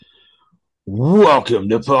Welcome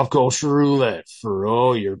to Pop Culture Roulette for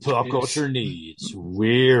all your pop Jeez. culture needs.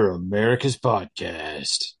 We're America's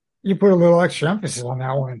podcast. You put a little extra emphasis on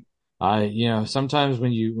that one. Sometimes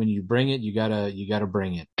when you bring it, you gotta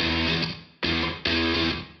bring it.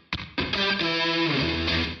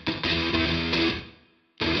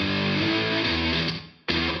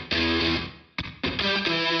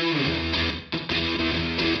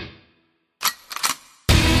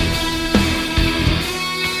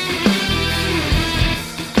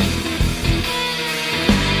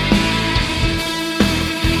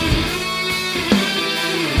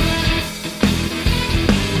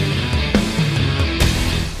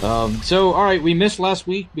 All right, we missed last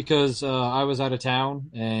week because I was out of town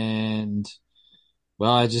and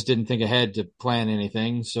well, I just didn't think ahead to plan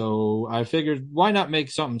anything. So I figured why not make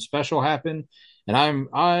something special happen? And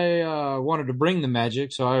I wanted to bring the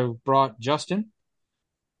magic, so I brought Justin,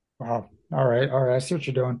 Wow. All right. I see what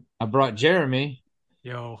you're doing. I brought Jeremy.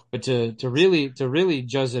 Yo, But to really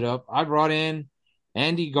juzz it up, I brought in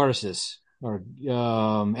Andy Garces. Or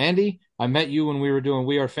Andy, I met you when we were doing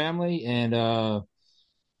We Are Family, and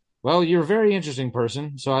well, you're a very interesting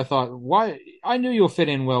person. So I thought, why? I knew you'll fit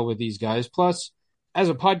in well with these guys. Plus, as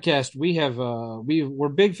a podcast, we're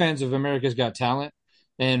big fans of America's Got Talent,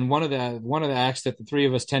 and one of the acts that the three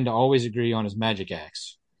of us tend to always agree on is Magic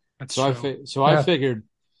Acts. that's So I true. fi- so I Yeah. figured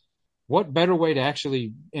what better way to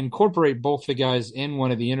actually incorporate both the guys in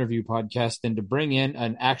one of the interview podcasts than to bring in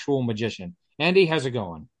an actual magician? Andy, how's it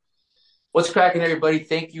going? What's cracking, everybody?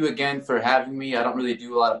 Thank you again for having me. I don't really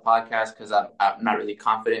do a lot of podcasts because I'm not really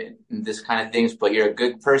confident in this kind of things, but you're a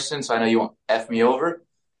good person, so I know you won't F me over.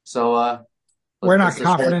 So We're not let's try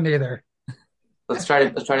confident either. let's try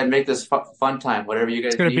to make this fun time. Whatever you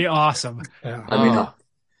It's guys going to be need, awesome. Yeah. let me know.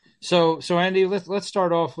 So Andy, let's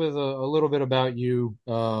start off with a little bit about you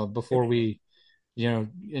before we,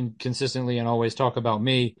 and consistently and always talk about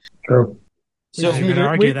me. True. We So just I'm need going to it-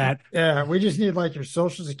 argue we- that. Yeah, we just need like your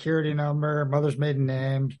social security number, mother's maiden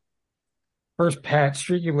name, first pet,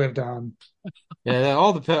 street you lived on. yeah,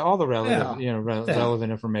 all the relative, Yeah. Yeah. relevant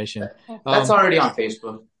information. That's Um, already on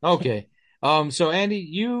Facebook. okay. So Andy,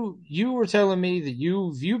 you were telling me that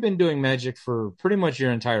you've been doing magic for pretty much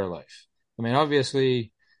your entire life. I mean,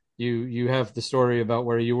 obviously, you have the story about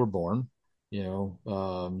where you were born. You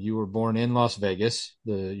were born in Las Vegas.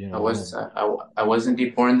 I was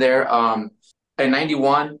indeed born there. In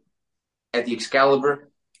 '91 at the Excalibur,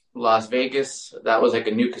 Las Vegas. That was like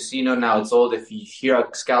a new casino. Now it's old. If you hear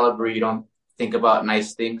Excalibur, you don't think about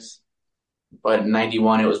nice things. But in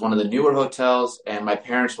 '91, it was one of the newer hotels, and my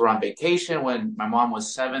parents were on vacation when my mom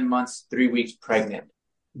was 7 months, 3 weeks pregnant.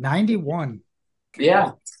 91.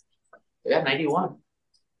 Yeah, yeah, '91.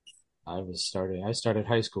 I started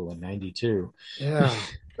high school in '92. Yeah.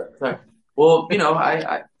 Sorry. Well, I'm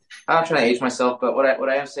not trying to age myself, but what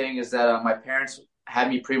I am saying is that my parents had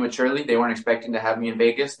me prematurely. They weren't expecting to have me in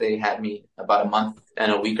Vegas. They had me about a month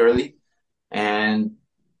and a week early, and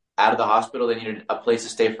out of the hospital, they needed a place to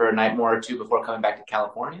stay for a night more or two before coming back to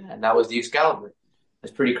California, and that was the Excalibur.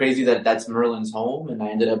 It's pretty crazy that that's Merlin's home, and I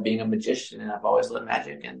ended up being a magician, and I've always loved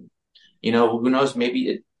magic, and who knows,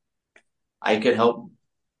 I could help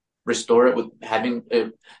restore it with having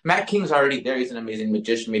Matt King's already there. He's an amazing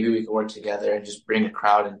magician. Maybe we could work together and just bring a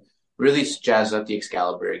crowd and really jazz up the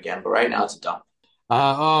Excalibur again. But right now it's a dump.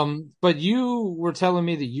 But you were telling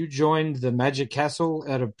me that you joined the Magic Castle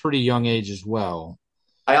at a pretty young age as well.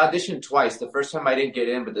 I auditioned twice. The first time I didn't get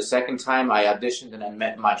in, but the second time I auditioned and I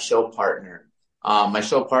met my show partner. My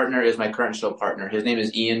show partner is my current show partner. His name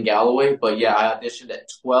is Ian Galloway. But yeah, I auditioned at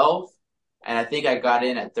 12, and I think I got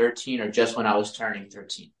in at 13 or just when I was turning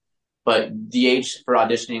 13. But the age for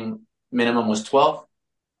auditioning minimum was 12.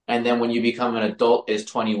 And then when you become an adult is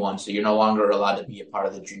 21. So you're no longer allowed to be a part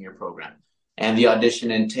of the junior program. And the audition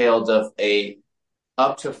entailed of a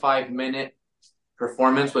up to 5 minute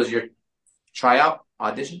performance was your tryout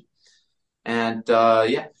audition. And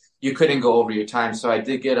yeah, you couldn't go over your time. So I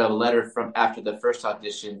did get a letter from after the first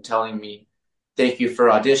audition telling me, thank you for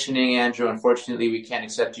auditioning, Andrew. Unfortunately, we can't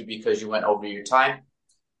accept you because you went over your time.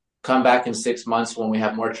 Come back in 6 months when we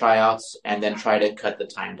have more tryouts and then try to cut the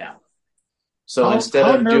time down. So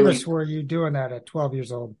How nervous were you doing that at 12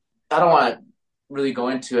 years old? I don't want to really go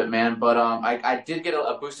into it, man, but I did get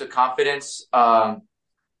a boost of confidence.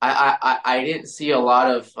 I didn't see a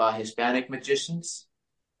lot of Hispanic magicians,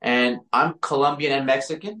 and I'm Colombian and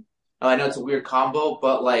Mexican. I know it's a weird combo,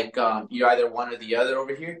 but like you're either one or the other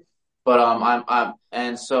over here. But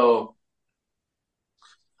and so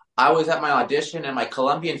I was at my audition, and my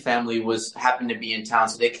Colombian family happened to be in town,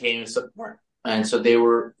 so they came to support. And so they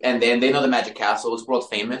were, and they know the Magic Castle. It's world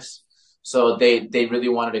famous. So they really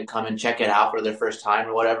wanted to come and check it out for their first time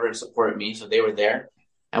or whatever and support me. So they were there.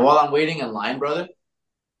 And while I'm waiting in line, brother,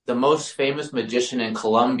 the most famous magician in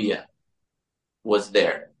Colombia was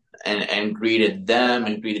there and greeted them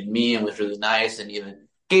and greeted me and was really nice and even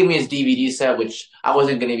gave me his DVD set, which I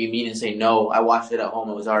wasn't going to be mean and say no. I watched it at home.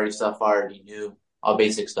 It was already stuff I already knew, all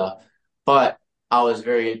basic stuff. But I was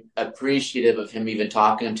very appreciative of him even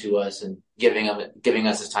talking to us and giving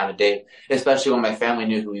us his time of day, especially when my family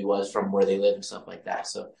knew who he was from where they live and stuff like that.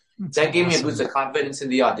 So that gave me a boost of confidence in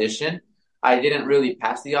the audition. I didn't really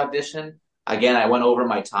pass the audition. Again, I went over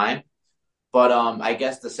my time. But I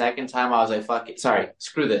guess the second time I was like, fuck it. Sorry,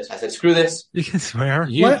 screw this. I said, screw this. You can swear.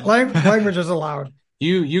 Language is allowed.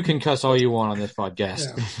 You can cuss all you want on this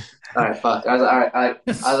podcast. Yeah. All right, fuck. I was all right. I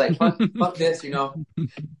was like, fuck this, you know.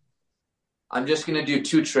 I'm just gonna do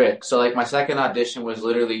 2 tricks. So like my second audition was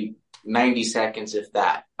literally 90 seconds, if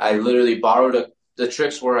that. I literally borrowed the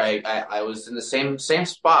tricks where I was in the same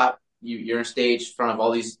spot. You're on stage in front of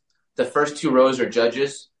all these. The first 2 rows are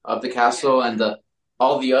judges of the castle, and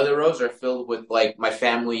all the other rows are filled with like my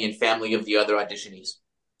family and family of the other auditionees.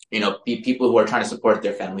 You know, people who are trying to support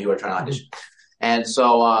their family who are trying to audition. And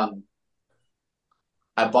so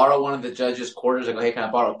I borrow one of the judges' quarters. I go, hey, can I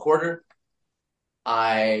borrow a quarter?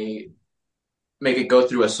 I make it go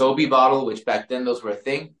through a Sobe bottle, which back then those were a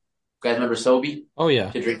thing. You guys remember Sobe? Oh, yeah.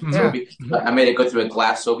 To drink Yeah. Sobe. I made it go through a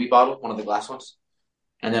glass Sobe bottle, one of the glass ones.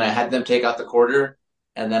 And then I had them take out the quarter,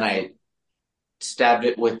 and then I stabbed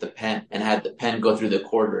it with the pen and had the pen go through the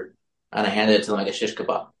quarter, and I handed it to them like a shish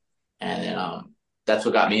kebab. And then that's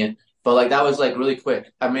what got me in. But like that was like really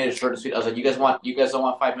quick. I made it short and sweet. I was like, you guys don't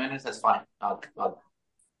want 5 minutes? That's fine. I'll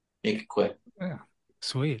make it quick. Yeah.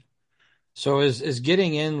 Sweet. So is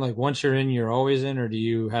getting in, like, once you're in, you're always in, or do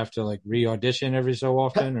you have to like re-audition every so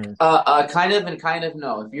often? Or Kind of and kind of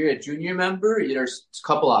no. If you're a junior member, there's a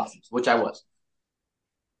couple options, which I was.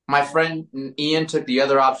 My friend Ian took the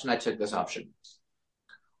other option. I took this option.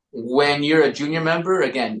 When you're a junior member,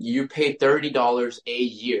 again, you pay $30 a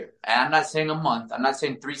year. And I'm not saying a month. I'm not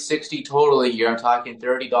saying $360 total a year. I'm talking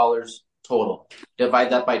 $30 total. Divide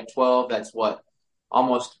that by 12. That's what?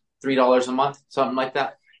 Almost $3 a month, something like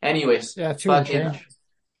that. Anyways, Yeah, 2 and fucking change.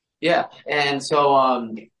 yeah. And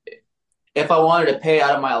so if I wanted to pay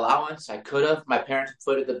out of my allowance, I could have. My parents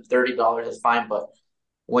footed the $30. That's fine. But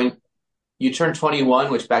when you turn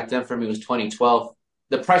 21, which back then for me was 2012,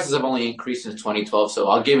 the prices have only increased since 2012, so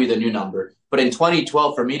I'll give you the new number. But in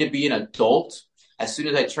 2012, for me to be an adult, as soon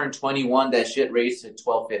as I turned 21, that shit raised to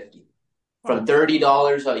 $1,250. From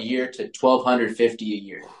 $30 a year to $1,250 a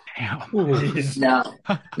year. Damn.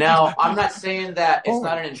 Now, I'm not saying that it's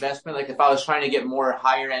not an investment. Like if I was trying to get more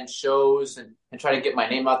higher end shows and try to get my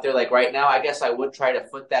name out there, like right now, I guess I would try to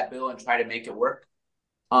foot that bill and try to make it work.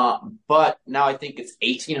 But now I think it's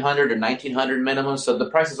 1,800 or 1,900 minimum, so the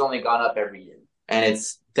price has only gone up every year, and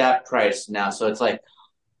it's that price now. So it's like,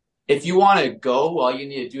 if you want to go, all you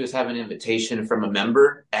need to do is have an invitation from a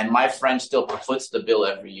member, and my friend still foots the bill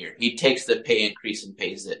every year. He takes the pay increase and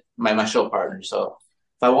pays it. My show partner. So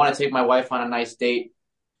if I want to take my wife on a nice date,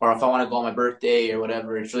 or if I want to go on my birthday or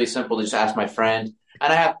whatever, it's really simple to just ask my friend.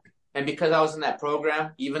 And because I was in that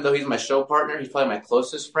program, even though he's my show partner, he's probably my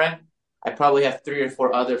closest friend. I probably have 3 or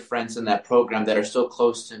 4 other friends in that program that are so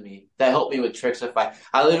close to me that help me with tricks.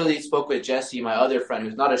 I literally spoke with Jesse, my other friend,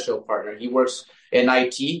 who's not a show partner. He works in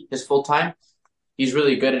IT his full time. He's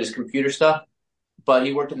really good at his computer stuff, but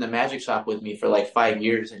he worked in the magic shop with me for like 5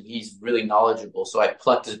 years, and he's really knowledgeable. So I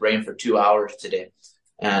plucked his brain for 2 hours today.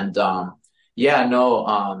 And I forgot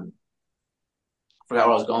where I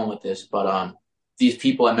was going with this, but these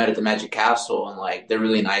people I met at the Magic Castle, and like they're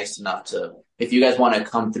really nice enough to, if you guys want to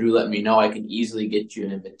come through, let me know. I can easily get you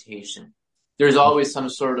an invitation. There's always some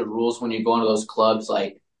sort of rules when you go into those clubs,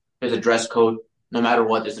 like there's a dress code. No matter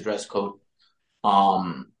what, there's a dress code.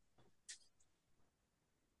 I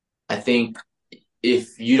think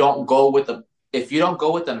if you don't go with a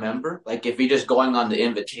member, like if you're just going on the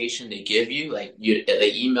invitation they give you, like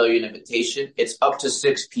they email you an invitation, it's up to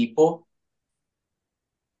 6 people.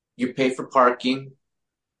 You pay for parking.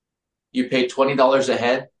 You pay $20 a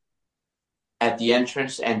head at the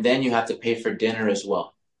entrance, and then you have to pay for dinner as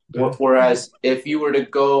well. Whereas if you were to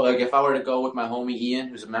go, like if I were to go with my homie Ian,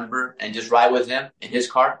 who's a member, and just ride with him in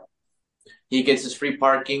his car, he gets his free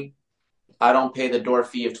parking. I don't pay the door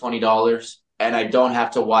fee of $20, and I don't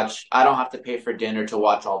have to pay for dinner to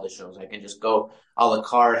watch all the shows. I can just go a la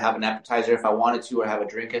carte, have an appetizer if I wanted to, or have a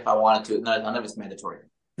drink if I wanted to. None of it's mandatory.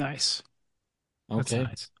 Nice. Okay.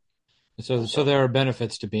 That's So there are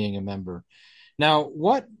benefits to being a member. Now,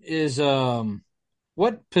 what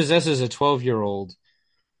possesses a 12-year-old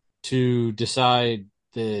to decide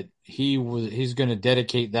that he's going to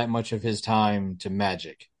dedicate that much of his time to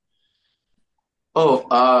magic? Oh,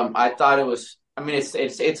 I thought it was. I mean,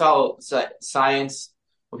 it's all science.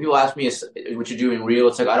 When people ask me what you're doing real,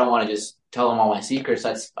 it's like I don't want to just tell them all my secrets.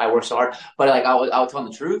 I work so hard, but like I would tell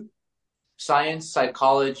them the truth. Science,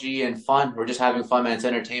 psychology, and fun. We're just having fun, man. It's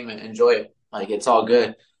entertainment. Enjoy it. Like it's all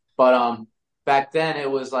good. But back then it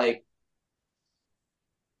was like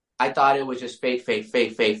I thought it was just fake, fake,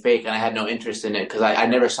 fake, fake, fake, and I had no interest in it because I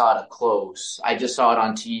never saw it up close. I just saw it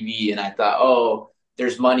on TV, and I thought, oh,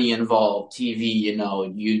 there's money involved. TV,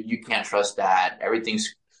 you can't trust that.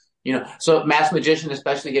 Everything's, So Masked Magician,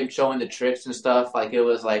 especially him showing the tricks and stuff, like it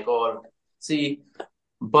was like, oh, see.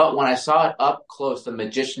 But when I saw it up close, the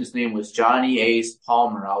magician's name was Johnny Ace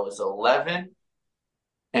Palmer. I was 11,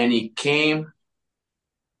 and he came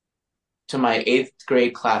to my 8th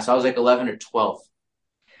grade class. I was like 11 or 12.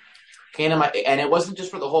 And it wasn't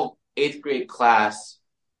just for the whole 8th grade class.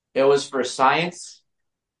 It was for science,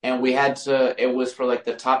 and it was for like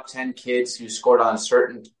the top 10 kids who scored on a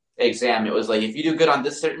certain exam. It was like, if you do good on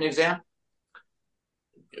this certain exam,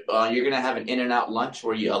 you're going to have an In-N-Out lunch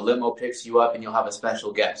where a limo picks you up and you'll have a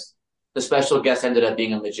special guest. The special guest ended up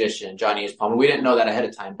being a magician, Johnny Ace Palmer. We didn't know that ahead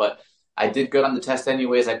of time, but I did good on the test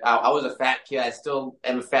anyways. Like I was a fat kid. I still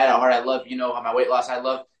am fat at heart. I love, my weight loss. I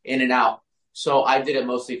love In-N-Out. So I did it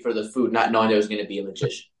mostly for the food, not knowing there was going to be a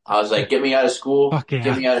magician. I was like, get me out of school, yeah.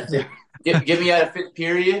 get me out of get me out of 5th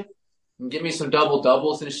period, and give me some double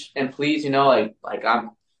doubles and please, I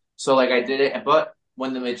did it. But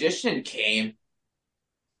when the magician came,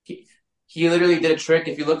 he literally did a trick.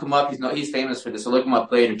 If you look him up, he's famous for this. So look him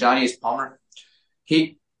up later. Johnny Ace Palmer.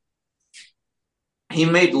 He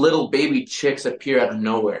made little baby chicks appear out of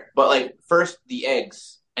nowhere. But like first the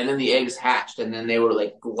eggs, and then the eggs hatched, and then they were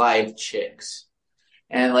like live chicks.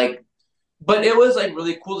 And like, but it was like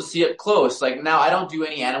really cool to see it close. Like now I don't do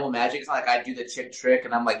any animal magic. It's not like I do the chick trick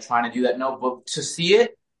and I'm like trying to do that. No, but to see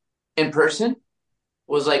it in person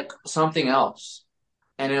was like something else.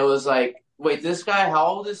 And it was like, wait, this guy, how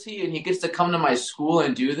old is he? And he gets to come to my school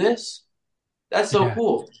and do this? That's so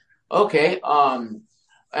cool. Okay. And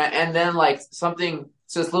then like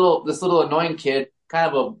this little annoying kid,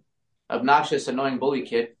 kind of a obnoxious, annoying bully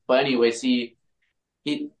kid. But anyways, he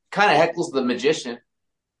kind of heckles the magician.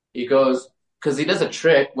 He goes, because he does a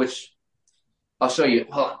trick, which I'll show you.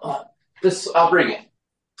 Hold on. I'll bring it.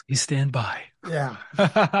 Please stand by. Yeah.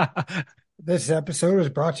 This episode is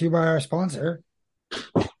brought to you by our sponsor,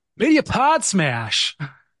 Media Pod Smash.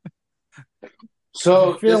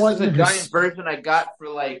 So this is a giant version I got for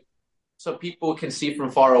like, so people can see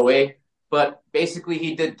from far away. But basically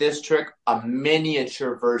he did this trick, a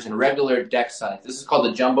miniature version, regular deck size. This is called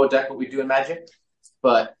the jumbo deck, what we do in Magic.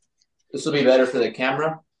 But this will be better for the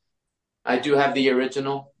camera. I do have the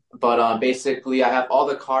original, but basically I have all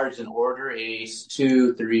the cards in order, ace,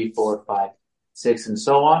 2, 3, 4, 5, 6, and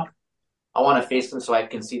so on. I want to face them so I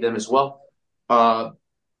can see them as well.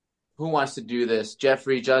 Who wants to do this?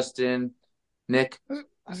 Jeffrey, Justin, Nick? I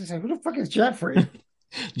was going to say, who the fuck is Jeffrey?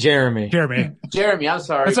 Jeremy, I'm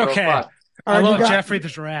sorry. It's okay. Bro, I love Jeffrey the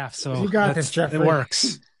giraffe, so you got this, Jeffrey. It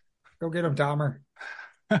works. Go get him, Dahmer.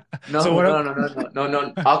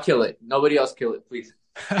 No. I'll kill it. Nobody else kill it, please.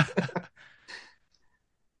 All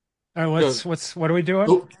right, what are we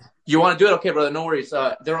doing? You want to do it? Okay, brother. No worries.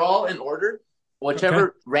 They're all in order.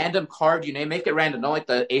 Whichever random card you name, make it random. Don't like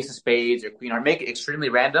the ace of spades or queen. Or make it extremely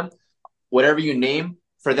random. Whatever you name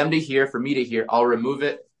for them to hear, for me to hear, I'll remove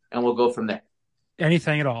it and we'll go from there.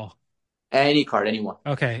 Anything at all. Any card, anyone.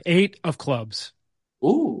 Okay, 8 of clubs.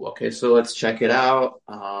 Ooh, okay. So let's check it out.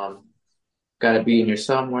 Got to be in here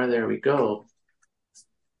somewhere. There we go.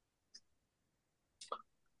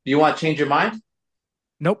 Do you want to change your mind?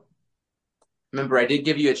 Nope. Remember, I did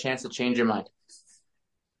give you a chance to change your mind.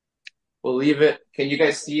 We'll leave it. Can you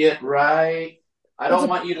guys see it right? I don't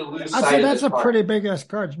want you to lose sight of this. That's a pretty big ass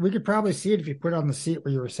card. We could probably see it if you put it on the seat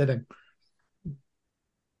where you were sitting.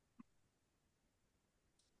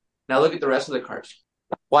 Now look at the rest of the cards.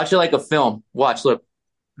 Watch it like a film. Watch, look.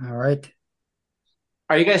 All right.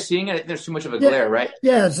 Are you guys seeing it? I think there's too much of a glare, right?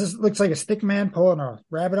 Yeah, it just looks like a stick man pulling a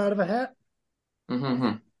rabbit out of a hat.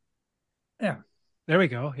 Mm-hmm. Yeah. There we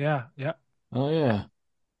go. Yeah. Oh, yeah.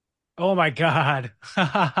 Oh, my God.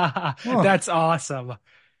 That's awesome.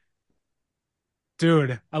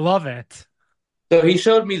 Dude, I love it. So he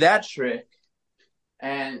showed me that trick,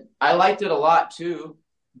 and I liked it a lot, too.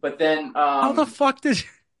 But then... how the fuck did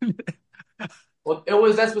you... Well, it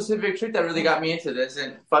was that specific trick that really got me into this,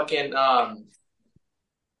 and fucking... a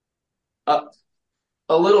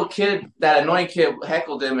little kid, that annoying kid,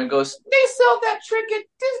 heckled him and goes, "They sell that trick at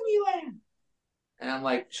Disneyland." And I'm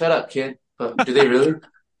like, "Shut up, kid. But do they really?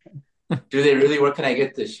 Do they really? Where can I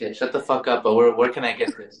get this shit? Shut the fuck up. But where can I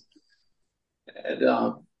get this?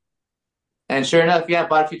 And, and sure enough, yeah, I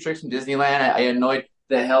bought a few tricks from Disneyland. I annoyed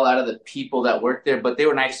the hell out of the people that worked there, but they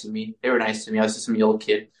were nice to me. They were nice to me. I was just some little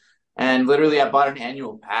kid. And literally, I bought an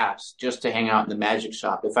annual pass just to hang out in the magic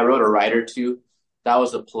shop. If I rode a ride or two, that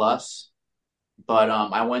was a plus. But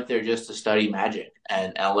I went there just to study magic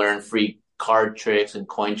and learn free card tricks and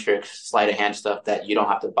coin tricks, sleight of hand stuff that you don't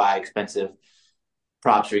have to buy expensive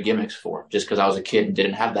props or gimmicks for just because I was a kid and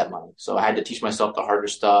didn't have that money. So I had to teach myself the harder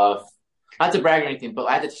stuff. Not to brag or anything, but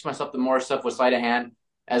I had to teach myself the more stuff with sleight of hand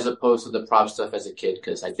as opposed to the prop stuff as a kid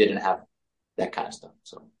because I didn't have that kind of stuff.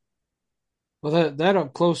 So, Well, that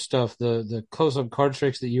up close stuff, the close up card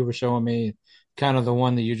tricks that you were showing me, kind of the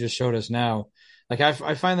one that you just showed us now, like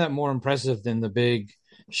I find that more impressive than the big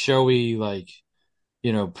showy like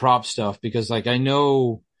prop stuff because like I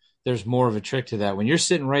know there's more of a trick to that when you're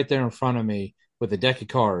sitting right there in front of me with a deck of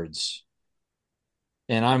cards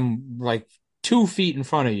and I'm like 2 feet in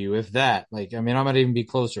front of you, if that. Like, I mean, I might even be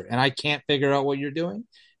closer, and I can't figure out what you're doing.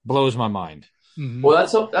 Blows my mind. Mhm.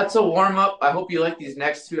 well, that's a warm up. I hope you like these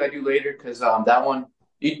next two I do later because that one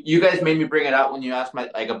you guys made me bring it out when you asked my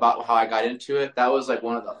like about how I got into it. That was like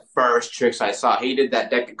one of the first tricks I saw. He did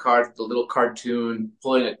that deck of cards, the little cartoon,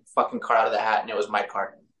 pulling a fucking card out of the hat, and it was my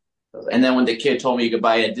card. And then when the kid told me you could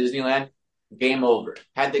buy it at Disneyland, game over.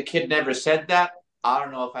 Had the kid never said that, I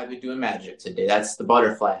don't know if I'd be doing magic today. That's the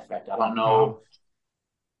butterfly effect. I don't know. Wow.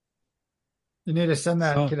 You need to send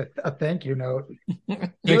that So- kid a thank you note. He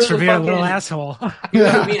Thanks was for a being a little fucking- asshole. He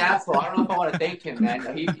was a mean asshole. I don't know if I want to thank him,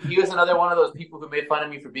 man. He was another one of those people who made fun of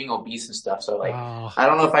me for being obese and stuff. So like, Oh. I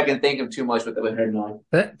don't know if I can thank him too much with her knowing.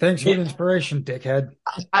 Thanks for the inspiration, dickhead.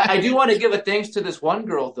 I do want to give a thanks to this one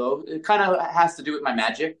girl though. It kind of has to do with my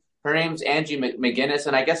magic. Her name's Angie McGinnis,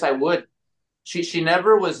 and I guess I would. She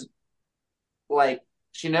never was like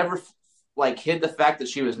she never like hid the fact that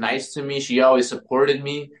she was nice to me. She always supported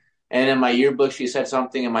me. And in my yearbook, she said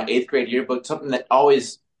something in my 8th grade yearbook, something that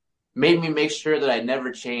always made me make sure that I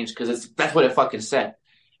never changed because that's what it fucking said.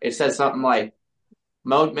 It said something like,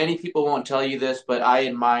 many people won't tell you this, but I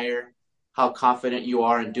admire how confident you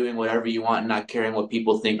are in doing whatever you want and not caring what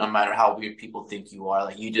people think, no matter how weird people think you are.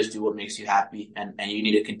 Like, you just do what makes you happy, and you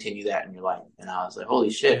need to continue that in your life. And I was like,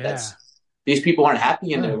 holy shit, Yeah. these people aren't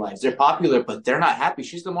happy in their lives. They're popular, but they're not happy.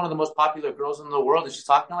 She's one of the most popular girls in the world, and she's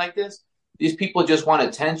talking like this. These people just want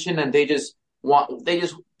attention, and they want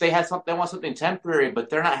something temporary, but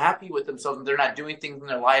they're not happy with themselves, and they're not doing things in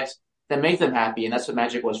their lives that make them happy. And that's what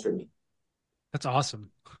magic was for me. That's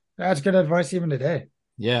awesome. That's good advice even today.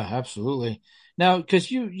 Yeah, absolutely. Now, because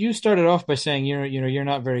you started off by saying you're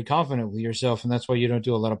not very confident with yourself, and that's why you don't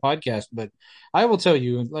do a lot of podcasts. But I will tell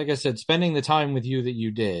you, like I said, spending the time with you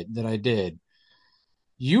that I did,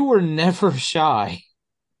 you were never shy,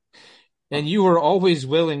 and you were always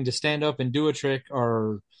willing to stand up and do a trick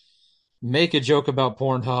or make a joke about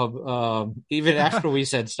Pornhub, even after we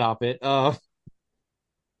said stop it.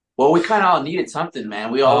 Well, we kind of all needed something,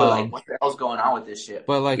 man. We all were like, what the hell's going on with this shit?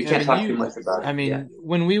 But like, we can't I talk mean, too much about it. I mean, Yeah.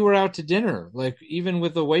 when we were out to dinner, like even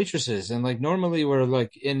with the waitresses, and like normally we're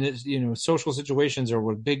like in this, social situations or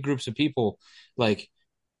with big groups of people, like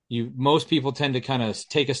most people tend to kind of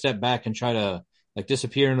take a step back and try to like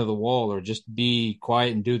disappear into the wall or just be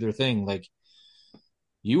quiet and do their thing. Like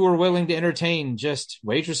you were willing to entertain just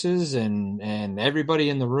waitresses and everybody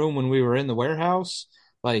in the room when we were in the warehouse.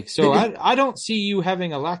 Like, so I don't see you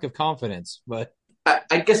having a lack of confidence, but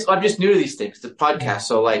I guess I'm just new to these things, the podcast.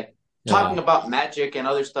 So like talking Yeah. about magic and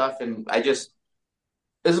other stuff, and this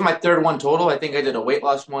is my third one total. I think I did a weight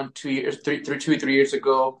loss one 3 years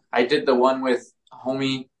ago. I did the one with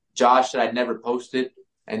homie Josh that I'd never posted,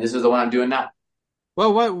 and this is the one I'm doing now.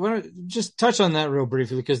 Well, just touch on that real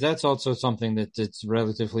briefly because that's also something that's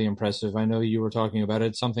relatively impressive. I know you were talking about it.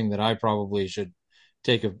 It's something that I probably should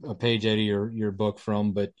take a page out of your book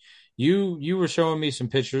from, but you were showing me some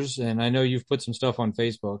pictures, and I know you've put some stuff on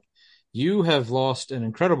Facebook. You have lost an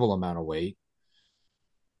incredible amount of weight.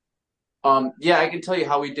 Yeah, I can tell you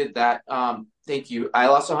how we did that. Thank you. I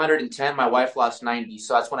lost 110. My wife lost 90.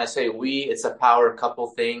 So that's when I say it's a power couple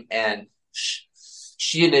thing, and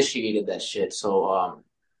she initiated that shit. So,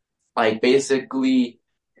 like basically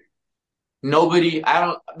nobody,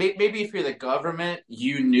 maybe if you're the government,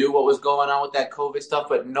 you knew what was going on with that COVID stuff,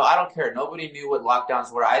 but no, I don't care. Nobody knew what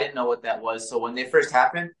lockdowns were. I didn't know what that was. So when they first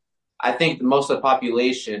happened, I think most of the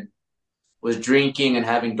population was drinking and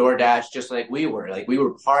having DoorDash just like we were. Like we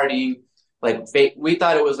were partying. Like we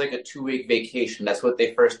thought it was like a 2-week vacation. That's what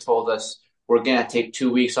they first told us. We're going to take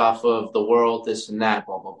 2 weeks off of the world, this and that,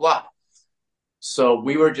 blah, blah, blah. So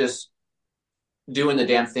we were just doing the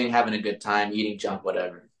damn thing, having a good time, eating junk,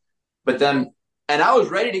 whatever. But then, and I was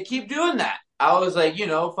ready to keep doing that. I was like,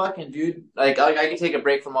 fucking dude, like I can take a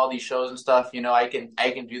break from all these shows and stuff. I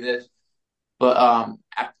can do this. But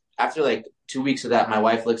after like 2 weeks of that, my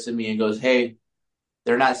wife looks at me and goes, "Hey,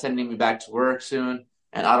 they're not sending me back to work soon,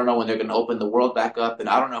 and I don't know when they're going to open the world back up, and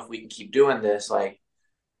I don't know if we can keep doing this. Like,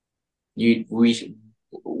 we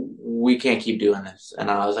can't keep doing this."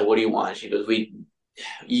 And I was like, "What do you want?" She goes,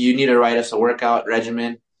 "You need to write us a workout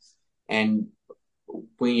regimen, and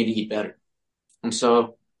we need to eat better." And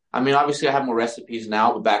so, I mean, obviously, I have more recipes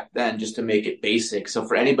now, but back then, just to make it basic, so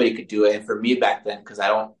for anybody could do it, and for me back then, because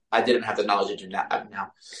I didn't have the knowledge to do that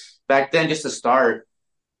now. Back then, just to start,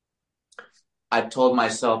 I told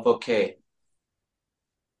myself, okay,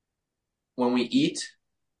 when we eat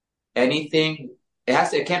anything,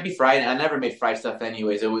 it can't be fried. And I never made fried stuff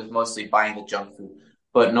anyways. It was mostly buying the junk food.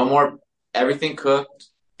 But no more everything cooked,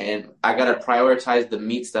 and I gotta prioritize the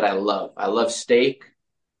meats that I love. I love steak.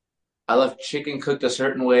 I love chicken cooked a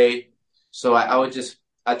certain way. So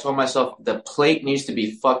I told myself the plate needs to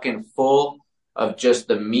be fucking full of just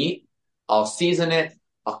the meat. I'll season it.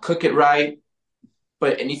 I'll cook it right,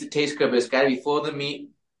 but it needs to taste good. But it's got to be full of the meat.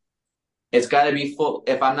 It's got to be full.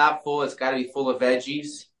 If I'm not full, it's got to be full of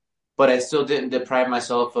veggies. But I still didn't deprive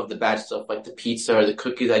myself of the bad stuff like the pizza or the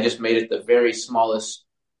cookies. I just made it the very smallest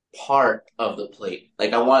part of the plate.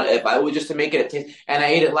 Like if I would just to make it a taste, and I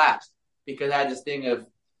ate it last because I had this thing of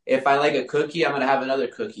if I like a cookie, I'm gonna have another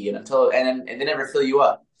cookie, and they never fill you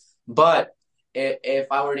up. But if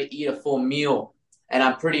I were to eat a full meal and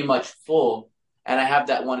I'm pretty much full, and I have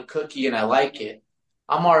that one cookie and I like it,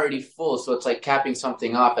 I'm already full. So it's like capping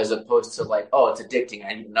something off as opposed to like, oh, it's addicting.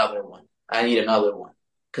 I need another one. I need another one.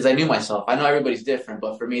 Because I knew myself. I know everybody's different,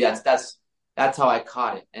 but for me, that's how I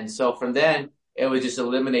caught it. And so from then, it was just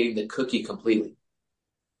eliminating the cookie completely,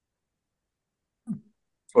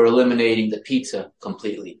 or eliminating the pizza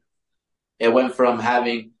completely. It went from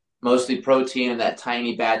having mostly protein and that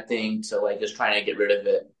tiny bad thing to like just trying to get rid of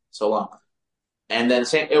it so long. And then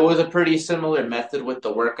it was a pretty similar method with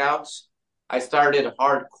the workouts. I started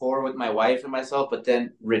hardcore with my wife and myself, but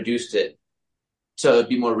then reduced it to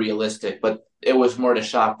be more realistic. But it was more to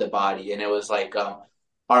shock the body. And it was like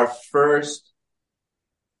our first,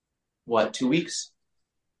 2 weeks?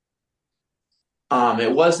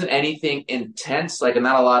 It wasn't anything intense, like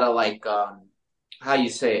not a lot of like, how you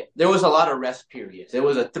say it? There was a lot of rest periods. It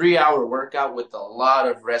was a 3-hour workout with a lot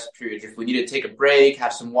of rest periods. If we needed to take a break,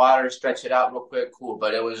 have some water, stretch it out real quick, cool.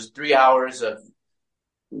 But it was 3 hours of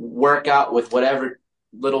workout with whatever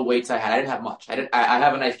little weights I had. I didn't have much. I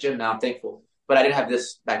have a nice gym now, I'm thankful. But I didn't have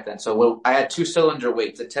this back then. So I had 2 cylinder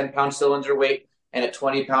weights, a 10-pound cylinder weight and a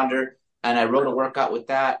 20-pounder. And I wrote a workout with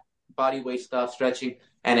that, body weight stuff, stretching.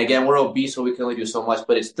 And again, we're obese, so we can only do so much.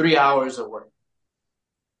 But it's 3 hours of work.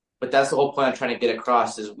 But that's the whole point I'm trying to get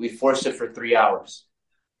across is we forced it for 3 hours.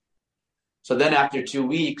 So then after 2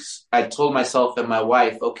 weeks, I told myself and my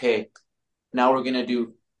wife, okay, now we're going to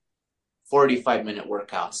do 45-minute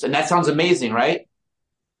workouts. And that sounds amazing, right?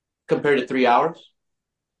 Compared to 3 hours.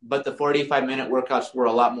 But the 45-minute workouts were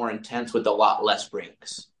a lot more intense with a lot less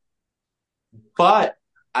breaks. But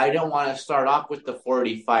I don't want to start off with the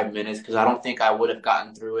 45 minutes because I don't think I would have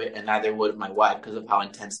gotten through it, and neither would my wife because of how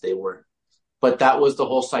intense they were. But that was the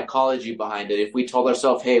whole psychology behind it. If we told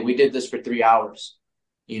ourselves, hey, we did this for 3 hours,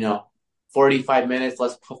 45 minutes,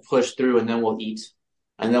 let's push through and then we'll eat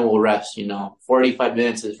and then we'll rest, 45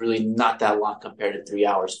 minutes is really not that long compared to 3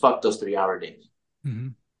 hours. Fuck those 3-hour days. Mm-hmm.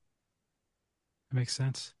 That makes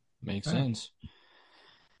sense. Makes sense.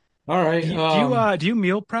 All right. Do you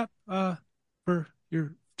meal prep for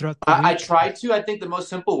your throughout the week? I try to. I think the most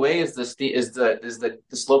simple way is the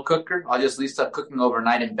slow cooker. I'll just leave stuff cooking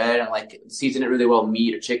overnight in bed and like season it really well,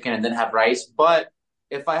 meat or chicken, and then have rice. But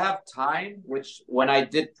if I have time, which when I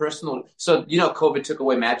did COVID took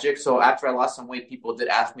away magic. So after I lost some weight, people did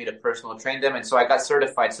ask me to personal train them, and so I got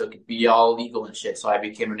certified so it could be all legal and shit. So I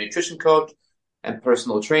became a nutrition coach and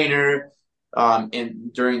personal trainer.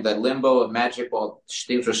 During the limbo of magic while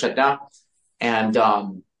things were shut down. And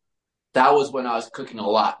that was when I was cooking a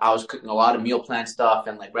lot. I was cooking a lot of meal plan stuff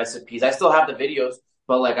and like recipes. I still have the videos,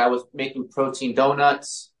 but like I was making protein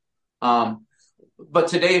donuts. But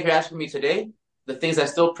today, if you're asking me today, the things I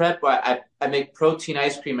still prep, I make protein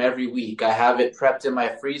ice cream every week. I have it prepped in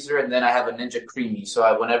my freezer, and then I have a Ninja Creamy. So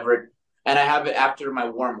and I have it after my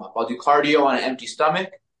warm up. I'll do cardio on an empty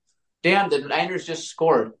stomach. Damn, the Niners just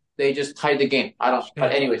scored. They just tied the game. But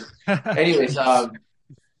anyways.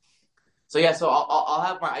 So yeah, so I'll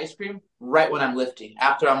have my ice cream right when I'm lifting,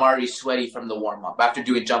 after I'm already sweaty from the warm up. After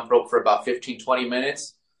doing jump rope for about 15, 20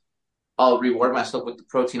 minutes, I'll reward myself with the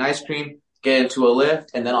protein ice cream. get into a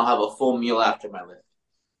lift, and then I'll have a full meal after my lift.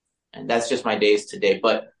 And that's just my days today.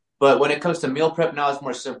 But when it comes to meal prep now, it's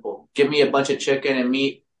more simple. Give me a bunch of chicken and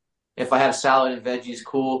meat. If I have salad and veggies,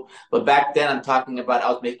 cool. But back then, I'm talking about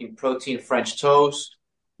I was making protein French toast,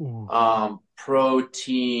 Ooh.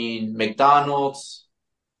 protein McDonald's,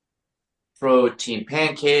 protein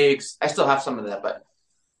pancakes. I still have some of that, but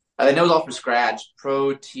and it was all from scratch.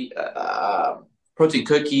 Protein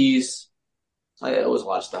cookies. It was a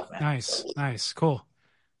lot of stuff, man. Nice, nice, cool.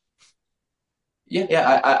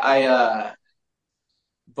 Yeah.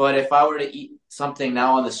 But if I were to eat something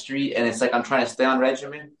now on the street and it's like I'm trying to stay on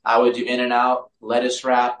regimen, I would do In-N-Out, lettuce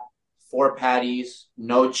wrap, 4 patties,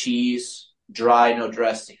 no cheese, dry, no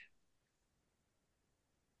dressing.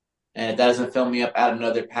 And if that doesn't fill me up, add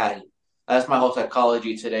another patty. That's my whole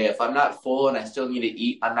psychology today. If I'm not full and I still need to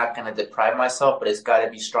eat, I'm not going to deprive myself, but it's got to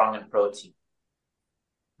be strong in protein.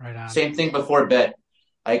 Right on. Same thing before bed.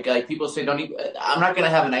 Like people say, don't eat. I'm not going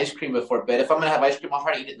to have an ice cream before bed. If I'm going to have ice cream, I'll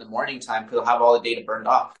try to eat it in the morning time because I'll have all the data burned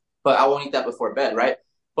off. But I won't eat that before bed, right?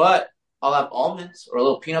 But I'll have almonds or a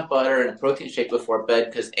little peanut butter and a protein shake before bed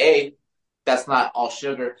because A, that's not all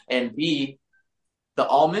sugar, and B, the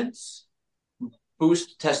almonds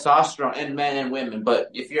boost testosterone in men and women. But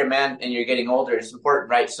if you're a man and you're getting older, it's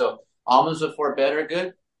important, right? So almonds before bed are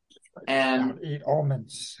good. And Eat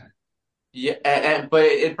almonds. yeah, but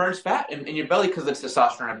it burns fat in your belly because it's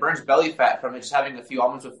testosterone. It burns belly fat from just having a few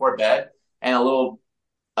almonds before bed and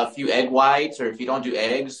a few egg whites, or if you don't do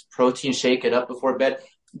eggs, protein shake it up before bed.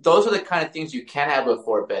 Those are the kind of things you can have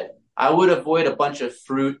before bed. I would avoid a bunch of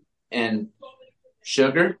fruit and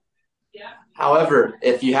sugar. However,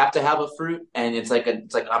 if you have to have a fruit and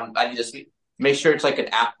I need to sleep, make sure it's like an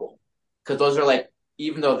apple because those are like,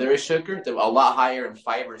 even though there is sugar, they're a lot higher in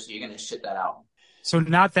fiber, so you're gonna shit that out. So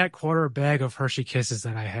not that quarter bag of Hershey Kisses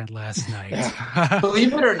that I had last night.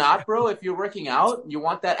 Believe it or not, bro, if you're working out, you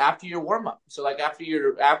want that after your warm up. So like after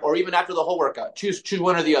or even after the whole workout. Choose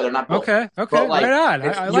one or the other, not both. Okay, But like, right on.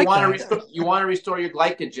 I like that. You want to restore your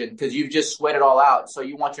glycogen because you've just sweat it all out. So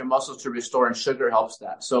you want your muscles to restore, and sugar helps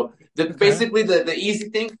that. So basically the easy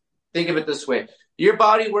thing, think of it this way: your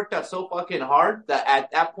body worked out so fucking hard that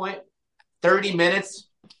at that point, 30 minutes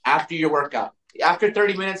after your workout, after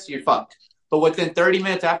 30 minutes, you're fucked. But within 30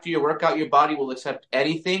 minutes after your workout, your body will accept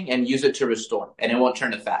anything and use it to restore, and it won't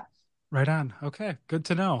turn to fat. Right on. Okay, good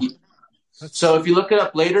to know. So if you look it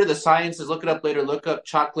up later, the science is look it up later. Look up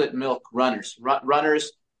chocolate milk runners, like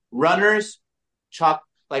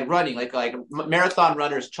running, like marathon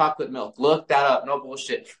runners, chocolate milk. Look that up. No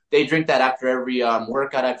bullshit. They drink that after every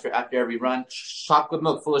workout, after every run. Chocolate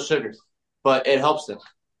milk full of sugar, but it helps them.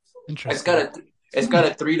 Interesting. It's got a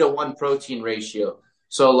 3-to-1 protein ratio.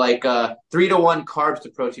 So like 3-to-1 carbs to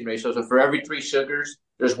protein ratio. So for every 3 sugars,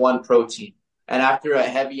 there's 1 protein. And after a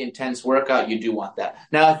heavy, intense workout, you do want that.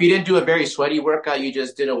 Now, if you didn't do a very sweaty workout, you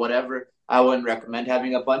just did a whatever, I wouldn't recommend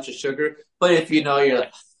having a bunch of sugar. But if you know you're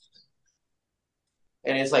like,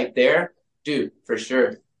 and it's like there, dude, for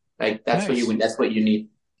sure. Like that's Nice. that's what you need.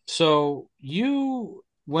 So you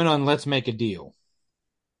went on Let's Make a Deal.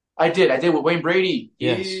 I did with Wayne Brady.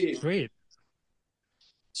 Yes. Yeah. Great.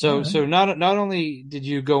 So not only did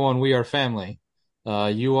you go on We Are Family,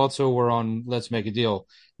 you also were on Let's Make a Deal.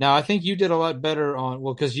 Now I think you did a lot better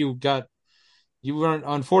because you weren't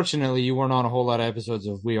on a whole lot of episodes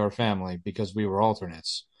of We Are Family because we were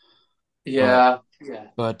alternates. Yeah.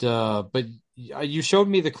 But you showed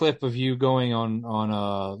me the clip of you going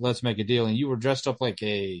on Let's Make a Deal, and you were dressed up like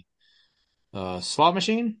a slot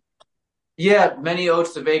machine. Yeah, many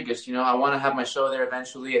odes to Vegas. You know, I want to have my show there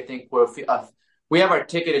eventually. I think we have our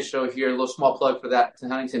ticketed show here. A little small plug for that to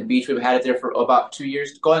Huntington Beach. We've had it there for about 2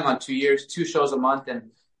 years, going on 2 years, 2 shows a month,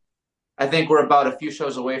 and I think we're about a few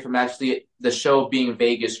shows away from actually the show being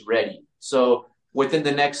Vegas ready. So within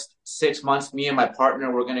the next 6 months, me and my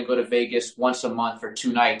partner, we're going to go to Vegas once a month for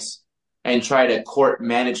 2 nights and try to court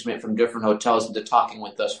management from different hotels into talking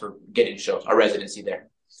with us for getting shows, our residency there,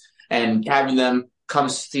 and having them come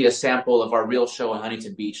see a sample of our real show in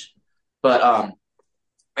Huntington Beach. But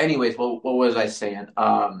anyways, what was I saying?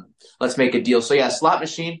 Let's Make a Deal. So yeah, slot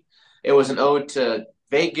machine. It was an ode to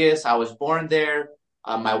Vegas. I was born there.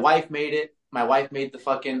 My wife made it. My wife made the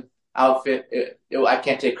fucking outfit. I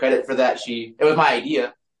can't take credit for that. It was my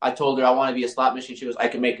idea. I told her I want to be a slot machine. She goes, I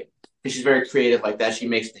can make it. And she's very creative like that. She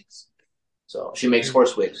makes things. So she makes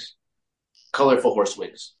horse wigs, colorful horse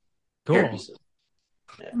wigs. Cool.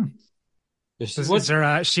 Yeah. Is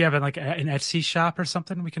there she having like an Etsy shop or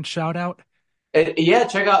something we can shout out? Yeah,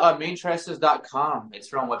 check out maintresses.com.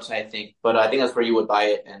 It's her own website, I think, but I think that's where you would buy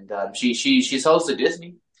it. And she sells to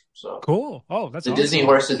Disney. So Cool. Oh, that's the awesome. Disney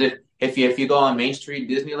horses. If you go on Main Street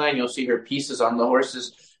Disneyland, you'll see her pieces on the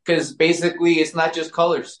horses because basically it's not just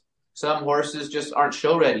colors. Some horses just aren't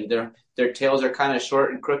show ready. Their tails are kind of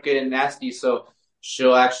short and crooked and nasty, so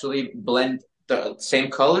she'll actually blend the same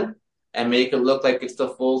color and make it look like it's the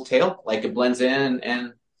full tail, like it blends in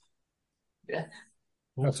and yeah.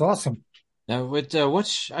 That's awesome. Now, with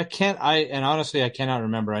and honestly, I cannot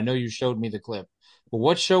remember. I know you showed me the clip, but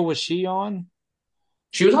what show was she on?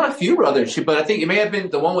 She was on a few, brother. But I think it may have been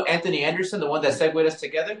the one with Anthony Anderson, the one that segued us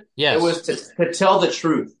together. Yes. It was to tell the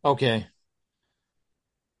truth. Okay.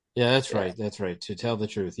 Yeah, that's right. That's right. To tell the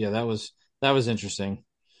truth. Yeah, that was interesting.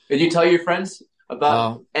 Did you tell your friends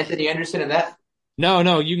about Anthony Anderson and that?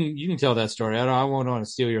 No, you can tell that story. I won't want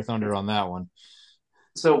to steal your thunder on that one.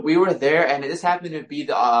 So we were there, and this happened to be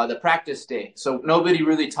the practice day. So nobody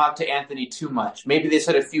really talked to Anthony too much. Maybe they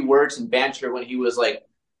said a few words in banter when he was like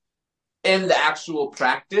in the actual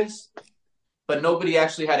practice, but nobody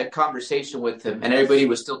actually had a conversation with him, and everybody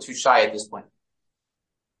was still too shy at this point.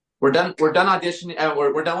 We're done auditioning, and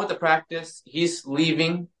we're done with the practice. He's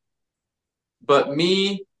leaving, but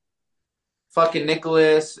me, fucking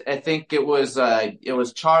Nicholas, I think it was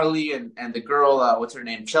Charlie and the girl, what's her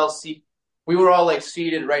name, Chelsea. We were all like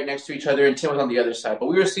seated right next to each other, and Tim was on the other side. But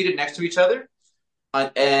we were seated next to each other,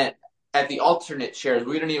 and at the alternate chairs.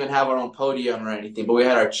 We didn't even have our own podium or anything, but we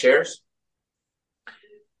had our chairs.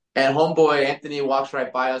 And homeboy Anthony walks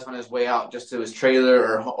right by us on his way out, just to his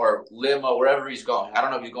trailer or limo, wherever he's going. I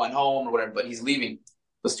don't know if he's going home or whatever, but he's leaving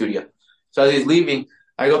the studio. So as he's leaving,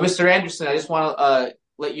 I go, Mr. Anderson, I just want to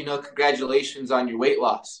let you know, congratulations on your weight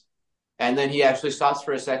loss. And then he actually stops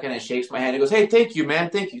for a second and shakes my hand. He goes, hey, thank you, man.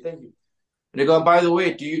 Thank you. And I go, by the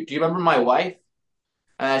way, do you remember my wife?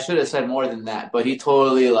 And I should have said more than that, but he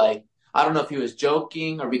totally I don't know if he was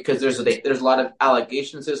joking or because there's a lot of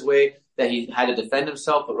allegations his way that he had to defend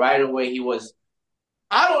himself, but right away he was,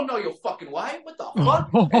 I don't know your fucking wife. What the fuck?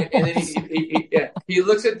 and then he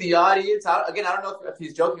looks at the audience. I don't know if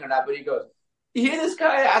he's joking or not, but he goes, you hear this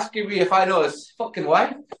guy asking me if I know his fucking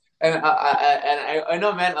wife? And I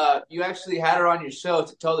know, man, you actually had her on your show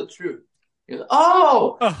to tell the truth. He goes,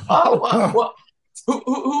 what?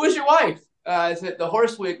 Who was your wife? I said, the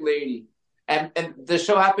Horsewig lady. And the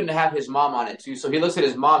show happened to have his mom on it, too. So he looks at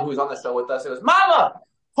his mom, who was on the show with us, and goes, Mama,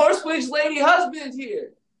 Horsewig's lady husband's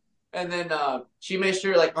here. And then she made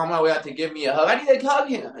sure, on my way out, to give me a hug. I need to hug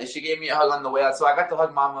him. And she gave me a hug on the way out. So I got to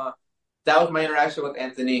hug Mama. That was my interaction with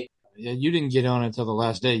Anthony. Yeah, you didn't get on until the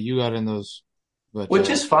last day. You got in those. Which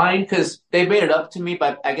is fine, because they made it up to me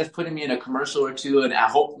by, I guess, putting me in a commercial or two. And I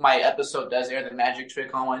hope my episode does air, the magic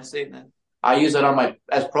trick on Wednesday. And then I use it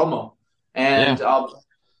as promo. And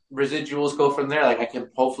residuals go from there. I can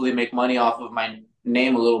hopefully make money off of my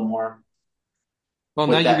name a little more. Well,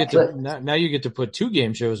 now you get to put 2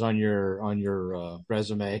 game shows on your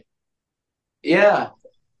resume. Yeah.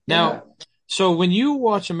 Now, so when you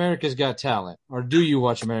watch America's Got Talent, or do you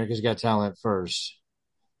watch America's Got Talent first?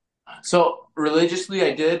 So religiously,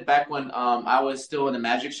 I did back when I was still in the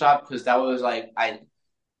magic shop, because that was I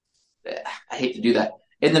hate to do that.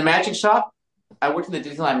 In the magic shop, I worked in the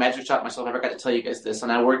Disneyland magic shop myself. I forgot to tell you guys this,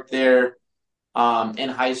 and I worked there in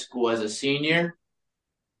high school as a senior,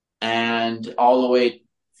 and all the way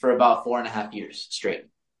for about 4.5 years straight.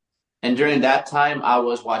 And during that time, I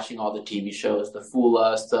was watching all the TV shows, the Fool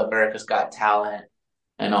Us, the America's Got Talent,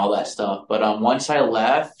 and all that stuff. But once I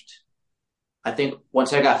left, I think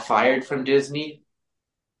once I got fired from Disney,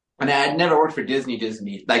 and I had never worked for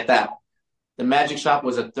Disney like that. The magic shop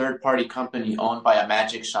was a third-party company owned by a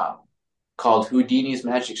magic shop called Houdini's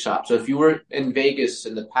Magic Shop. So if you were in Vegas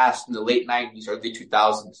in the past, in the late 90s, early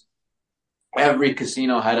 2000s, every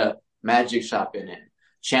casino had a magic shop in it.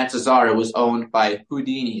 Chances are it was owned by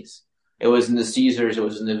Houdini's. It was in the Caesars, it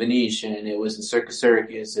was in the Venetian, it was in Circus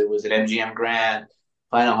Circus, it was at MGM Grand,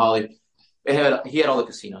 Planet Hollywood. He had all the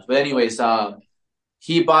casinos. But anyways,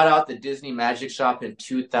 he bought out the Disney Magic Shop in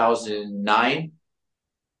 2009,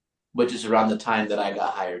 which is around the time that I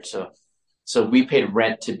got hired. So we paid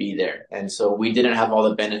rent to be there. And so we didn't have all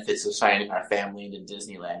the benefits of signing our family into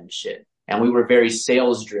Disneyland and shit. And we were very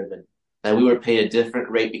sales driven. That we were paid a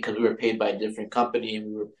different rate because we were paid by a different company, and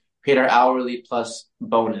we were paid our hourly plus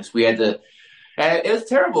bonus. We had to, and it was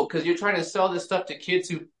terrible because you're trying to sell this stuff to kids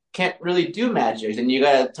who can't really do magic, and you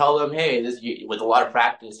got to tell them, hey, with a lot of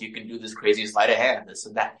practice, you can do this crazy sleight of hand, this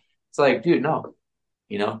and that. It's like, dude, no,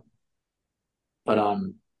 But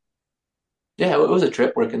yeah, it was a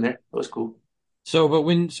trip working there. It was cool. So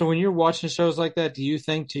when you're watching shows like that, do you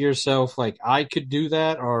think to yourself I could do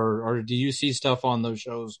that, or do you see stuff on those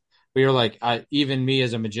shows where you're even me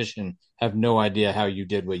as a magician have no idea how you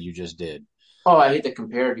did what you just did? Oh, I hate to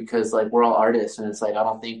compare because we're all artists, and it's I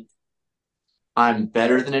don't think I'm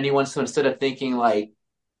better than anyone. So instead of thinking like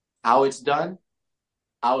how it's done,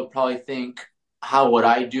 I would probably think, how would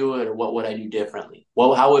I do it, or what would I do differently?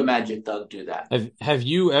 Well, how would Magic Doug do that? Have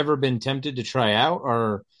you ever been tempted to try out,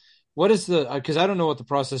 or what is the? Because I don't know what the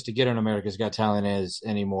process to get on America's Got Talent is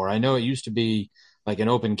anymore. I know it used to be like an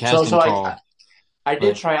open So, casting so call, I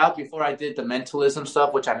did but try out before I did the mentalism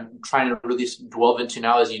stuff, which I'm trying to really delve into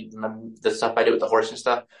now, as you remember the stuff I did with the horse and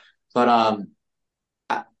stuff. But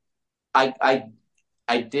I I I,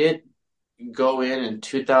 I did go in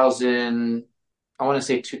 2000. I want to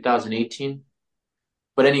say 2018.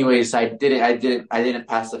 But anyways, I didn't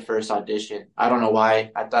pass the first audition. I don't know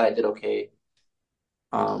why. I thought I did okay.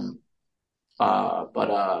 Um,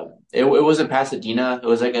 but it was in Pasadena. It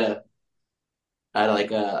was like at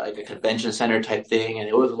like a convention center type thing, and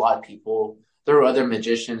it was a lot of people. There were other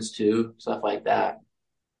magicians too, stuff like that.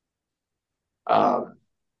 Um,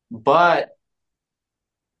 but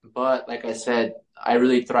like I said, I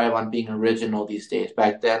really thrive on being original these days.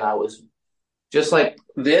 Back then, I was just like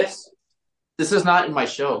this. This is not in my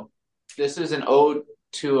show. This is an ode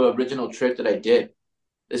to an original trick that I did.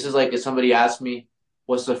 This is like if somebody asked me,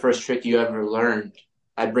 "What's the first trick you ever learned?"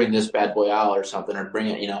 I'd bring this bad boy out or something, or bring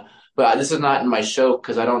it. But this is not in my show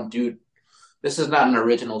because I don't do. This is not an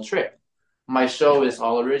original trick. My show is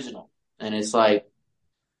all original, and it's like,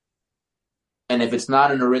 and if it's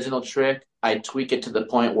not an original trick, I tweak it to the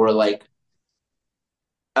point where like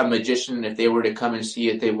a magician, if they were to come and see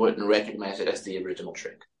it, they wouldn't recognize it as the original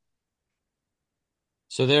trick.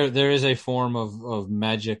 so there is a form of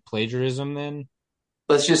magic plagiarism then.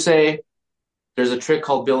 Let's just say there's a trick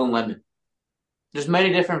called Bill and Lemon. There's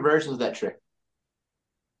many different versions of that trick.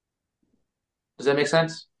 Does that make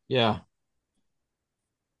sense? Yeah,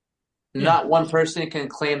 Yeah. Not one person can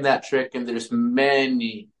claim that trick, and there's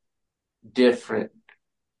many different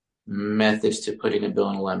methods to putting a Bill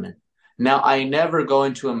and Lemon. Now, I never go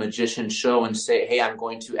into a magician show and say, "Hey, I'm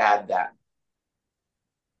going to add that."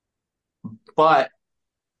 But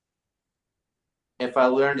if I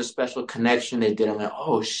learned a special connection they did, I'm like,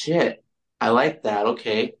 "Oh shit, I like that."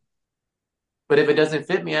 Okay, but if it doesn't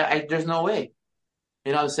fit me, there's no way.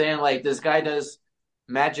 You know what I'm saying? Like this guy does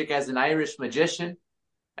magic as an Irish magician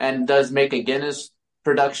and does make a Guinness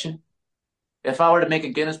production. If I were to make a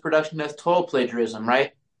Guinness production, that's total plagiarism,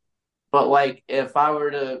 right? But like if I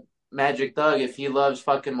were to Magic Doug, if he loves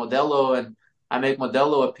fucking Modelo and I make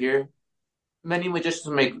Modelo appear, many magicians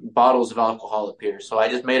make bottles of alcohol appear. So I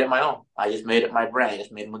just made it my own. I just made it my brand. I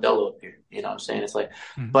just made Modelo appear. You know what I'm saying? It's like,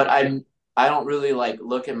 Mhm. but I don't really like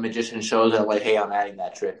look at magician shows and like, hey, I'm adding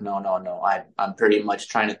that trick. No, no, no. I'm pretty much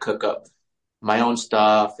trying to cook up my own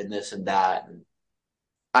stuff and this and that. And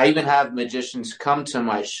I even have magicians come to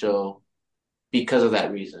my show because of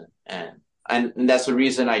that reason. And that's the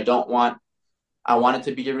reason I want it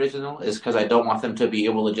to be original is because I don't want them to be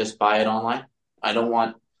able to just buy it online. I don't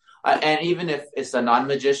want, and even if it's a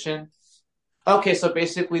non-magician, okay, so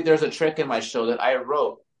basically there's a trick in my show that I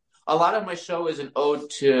wrote. A lot of my show is an ode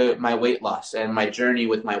to my weight loss and my journey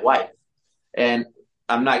with my wife. And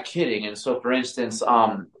I'm not kidding. And so for instance,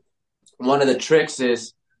 one of the tricks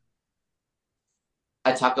is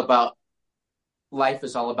I talk about life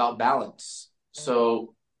is all about balance.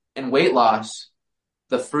 So in weight loss,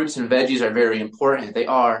 the fruits and veggies are very important. They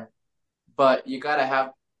are, but you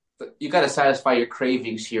gotta satisfy your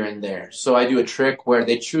cravings here and there. So I do a trick where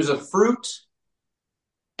they choose a fruit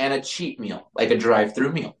and a cheat meal, like a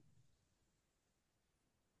drive-through meal.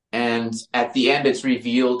 And at the end, it's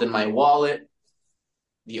revealed in my wallet,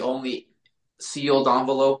 the only sealed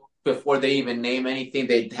envelope before they even name anything.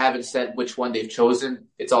 They haven't said which one they've chosen.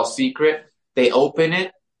 It's all secret. They open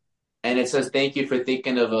it and it says, "Thank you for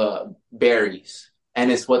thinking of berries."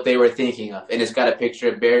 And it's what they were thinking of. And it's got a picture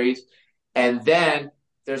of berries. And then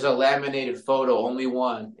there's a laminated photo, only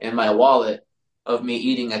one, in my wallet of me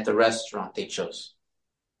eating at the restaurant they chose.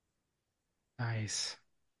 Nice.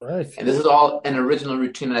 Right. And this is all an original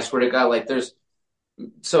routine. And I swear to God, like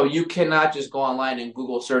so you cannot just go online and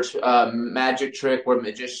Google search magic trick where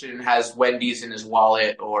magician has Wendy's in his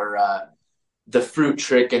wallet or the fruit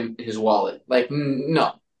trick in his wallet. Like,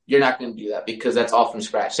 no, you're not going to do that because that's all from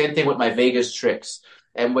scratch. Same thing with my Vegas tricks,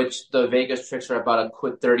 and which the Vegas tricks are about a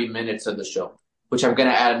quick 30 minutes of the show, which I'm going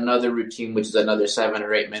to add another routine, which is another 7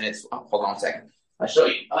 or 8 minutes. Oh, hold on a second. I'll show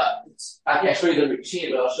you. I can't show you the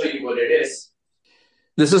routine, but I'll show you what it is.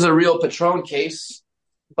 This is a real Patron case,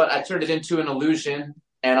 but I turned it into an illusion,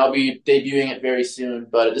 and I'll be debuting it very soon.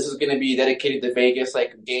 But this is going to be dedicated to Vegas,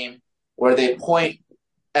 like a game where they point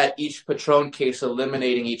at each Patron case,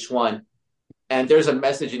 eliminating each one. And there's a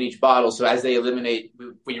message in each bottle. So as they eliminate,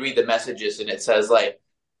 we read the messages, and it says like,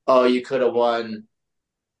 "Oh, you could have won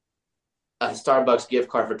a Starbucks gift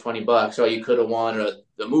card for $20, or you could have won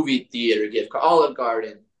the movie theater gift card, Olive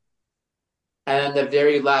Garden. And the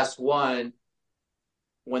very last one,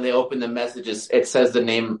 when they open the messages, it says the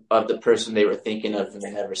name of the person they were thinking of, and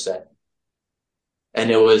they never said. And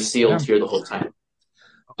it was sealed here the whole time.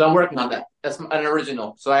 So I'm working on that. That's an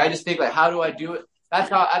original. So I just think, like, how do I do it? That's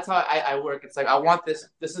how I work. It's like, I want this.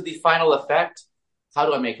 This is the final effect. How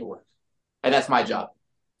do I make it work? And that's my job.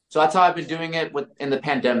 So that's how I've been doing it in the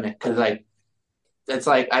pandemic. Because it's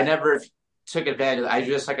like I never took advantage. I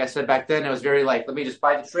just, like I said back then, it was very like, let me just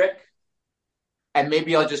buy the trick, and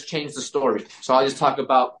maybe I'll just change the story. So I'll just talk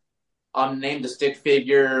about, name the stick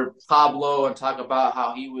figure Pablo, and talk about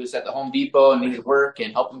how he was at the Home Depot and needed work,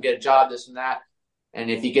 and help him get a job, this and that. And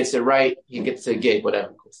if he gets it right, he gets a gig,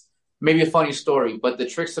 whatever. Maybe a funny story, but the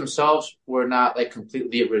tricks themselves were not like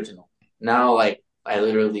completely original. Now, like, I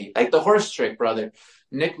literally, like the horse trick, brother.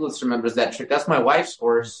 Nicholas remembers that trick. That's my wife's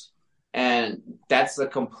horse. And that's a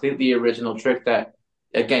completely original trick that,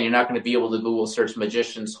 again, you're not going to be able to Google search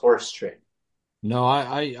magician's horse trick. No,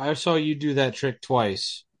 I saw you do that trick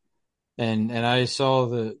twice. And I saw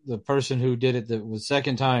the person who did it the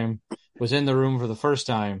second time was in the room for the first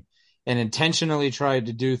time and intentionally tried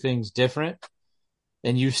to do things different,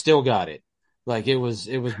 and you still got it. Like, it was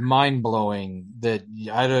mind blowing that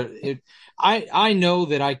I know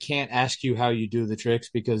that I can't ask you how you do the tricks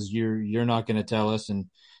because you're not going to tell us. And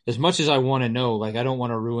as much as I want to know, like, I don't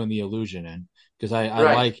want to ruin the illusion, and because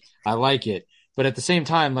I like it. But at the same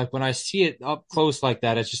time, like, when I see it up close like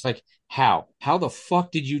that, it's just like, how the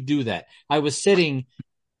fuck did you do that? I was sitting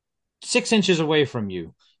 6 inches away from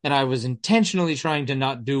you, and I was intentionally trying to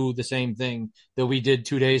not do the same thing that we did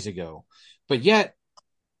 2 days ago, but yet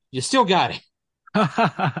you still got it.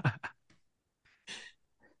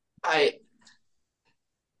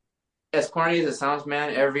 As corny as it sounds,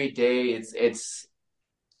 man, every day it's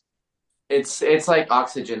like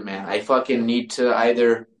oxygen, man. I fucking need to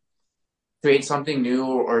either create something new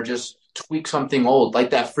or just tweak something old. Like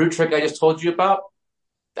that fruit trick I just told you about.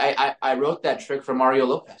 I wrote that trick for Mario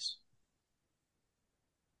Lopez.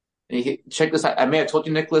 And check this out. I may have told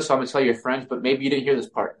you, Nicholas, so I'm gonna tell your friends, but maybe you didn't hear this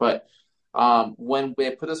part. But when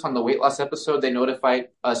they put us on the weight loss episode, they notified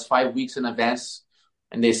us 5 weeks in advance,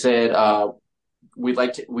 and they said,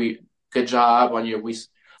 good job on your.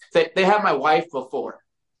 They had my wife before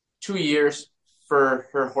 2 years for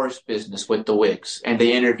her horse business with the wigs, and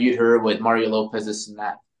they interviewed her with Mario Lopez, this and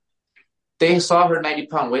that. They saw her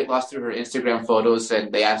 90-pound weight loss through her Instagram photos,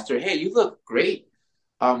 and they asked her, "Hey, you look great.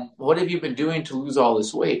 What have you been doing to lose all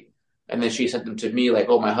this weight?" And then she sent them to me, like,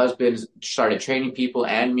 "Oh, my husband started training people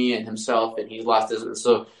and me and himself, and he lost his."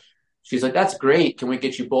 So she's like, "That's great. Can we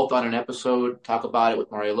get you both on an episode, talk about it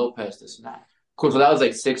with Mario Lopez, this and that?" Cool. So that was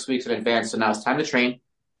like 6 weeks in advance. So now it's time to train.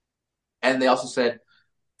 And they also said,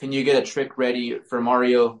 "Can you get a trick ready for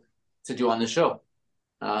Mario to do on the show?"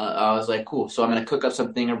 I was like, "Cool." So I'm going to cook up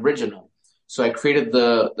something original. So I created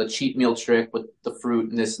the cheat meal trick with the fruit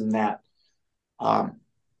and this and that.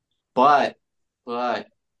 But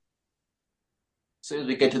as soon as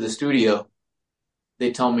we get to the studio,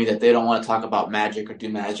 they tell me that they don't want to talk about magic or do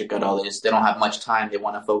magic at all. They don't have much time. They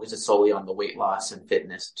want to focus it solely on the weight loss and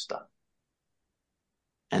fitness and stuff.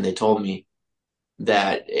 And they told me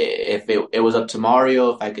that if it was up to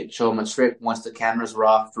Mario, if I could show him a trick once the cameras were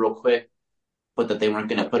off real quick, but that they weren't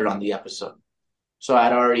going to put it on the episode. So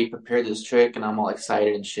I'd already prepared this trick, and I'm all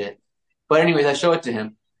excited and shit. But anyways, I show it to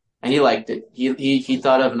him, and he liked it. He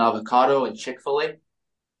thought of an avocado and Chick-fil-A,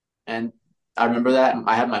 and I remember that.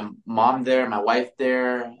 I had my mom there, my wife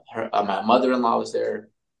there, my mother-in-law was there,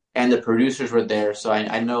 and the producers were there. So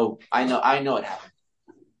I know it happened.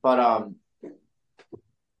 But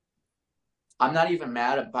I'm not even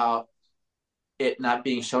mad about it not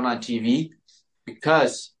being shown on TV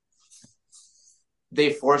because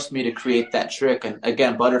they forced me to create that trick. And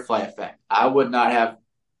again, butterfly effect. I would not have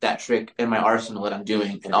that trick in my arsenal that I'm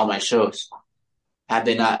doing in all my shows had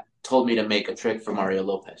they not told me to make a trick for Mario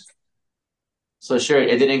Lopez. So sure,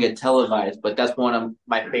 it didn't get televised, but that's one of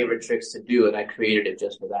my favorite tricks to do, and I created it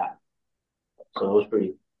just for that. So it was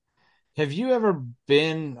pretty. Have you ever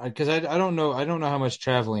been? Because I don't know how much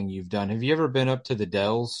traveling you've done. Have you ever been up to the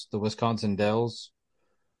Dells, the Wisconsin Dells?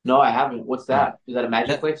 No, I haven't. What's that? Is that a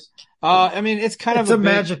magic place? I mean, it's kind It's of a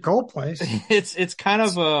magical place. It's kind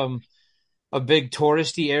of a big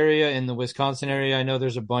touristy area in the Wisconsin area. I know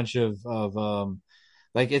there's a bunch of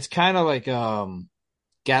like it's kind of like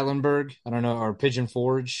Gatlinburg, I don't know, or Pigeon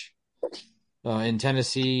Forge in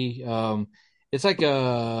Tennessee. It's like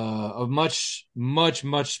a much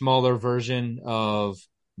smaller version of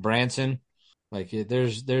Branson. Like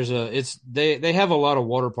they have a lot of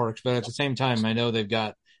water parks, but at the same time, I know they've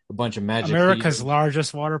got a bunch of magic. America's theaters.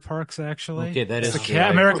 largest water parks, actually. Okay, that It's is the true.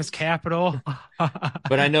 America's capital.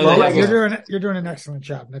 But I know Well, that You're doing an excellent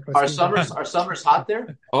job, Nicholas. Are summers hot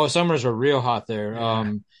there? Oh, summers are real hot there.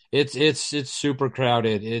 Yeah. It's super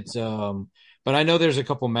crowded. But I know there's a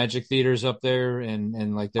couple magic theaters up there,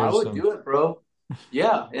 and like I there's would some. do it, bro.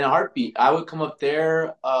 Yeah, in a heartbeat. I would come up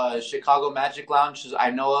there. Chicago Magic Lounge,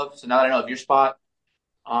 I know of. So now that I know of your spot,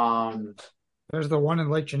 There's the one in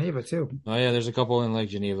Lake Geneva too. Oh yeah, there's a couple in Lake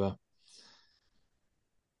Geneva.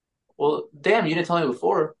 well, damn, you didn't tell me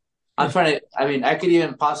before. I'm trying to. I mean, I could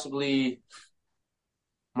even possibly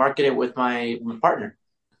market it with my partner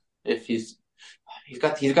if he's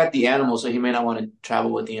got the animals, so he may not want to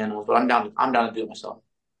travel with the animals. But I'm down. I'm down to do it myself.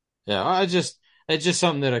 Yeah, it's just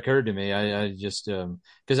something that occurred to me. I just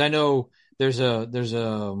because I know there's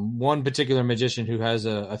a one particular magician who has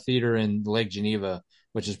a theater in Lake Geneva,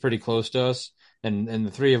 which is pretty close to us, and the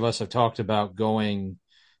three of us have talked about going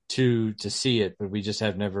to see it, but we just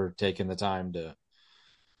have never taken the time to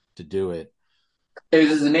do it.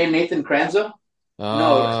 Is the name Nathan Kranza?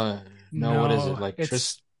 No, what is it? Like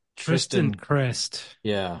it's Tristan? Christ.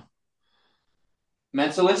 Yeah.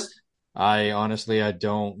 Mentalist? I honestly I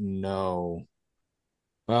don't know.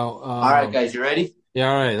 Well, All right, guys, you ready? yeah,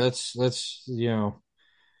 all right. Let's we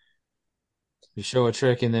show a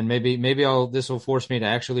trick, and then maybe this will force me to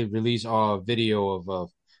actually release a video of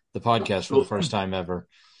the podcast for the first time ever.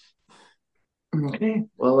 Okay.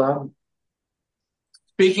 Well,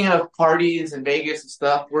 speaking of parties in Vegas and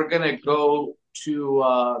stuff, we're gonna go to.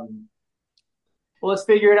 Well, let's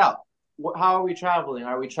figure it out. How are we traveling?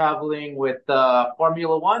 Are we traveling with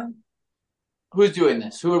Formula One? Who's doing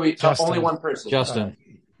this? Who are we? Justin. Only one person. Justin,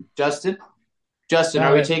 Justin. Justin,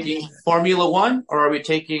 are we taking Formula One or are we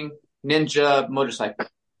taking Ninja motorcycle?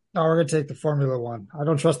 No, we're gonna take the Formula One. I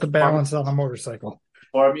don't trust the balance on a motorcycle.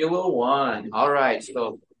 Formula One. All right.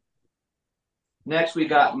 So next we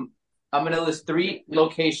got. I'm gonna list 3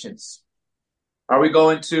 locations. Are we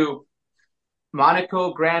going to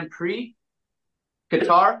Monaco Grand Prix,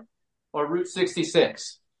 Qatar, or Route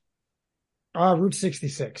 66? Route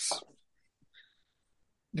 66.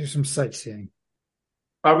 Do some sightseeing.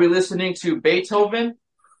 Are we listening to Beethoven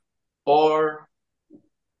or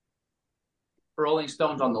Rolling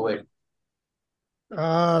Stones on the way?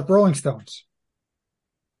 Rolling Stones.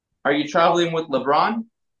 Are you traveling with LeBron,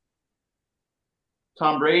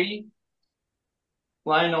 Tom Brady,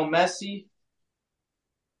 Lionel Messi,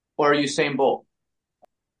 or Usain Bolt?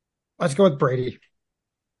 Let's go with Brady.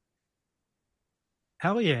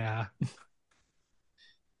 Hell yeah.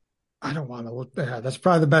 I don't want to look there. That's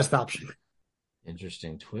probably the best option.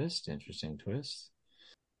 interesting twist. Interesting twist.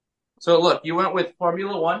 So look, you went with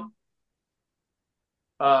Formula One,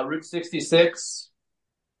 Route 66,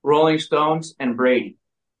 Rolling Stones, and Brady.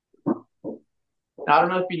 Now, I don't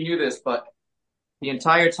know if you knew this, but the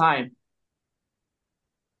entire time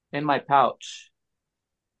in my pouch,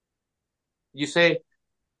 you say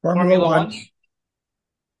Formula One?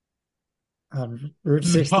 Route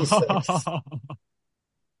 66.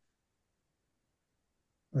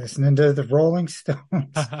 Listening to the Rolling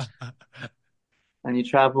Stones. And you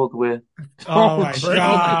traveled with. Oh my Oh my God.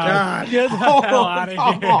 God. Get the hell out of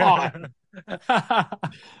come here.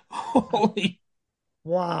 Holy!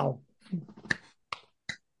 Wow.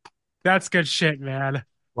 That's good shit, man.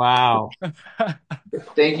 Wow.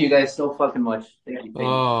 Thank you guys so fucking much. Thank you.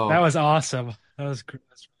 Oh, That was awesome. That's really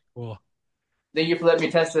cool. Thank you for letting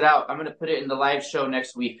me test it out. I'm going to put it in the live show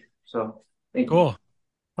next week. So thank you. Cool.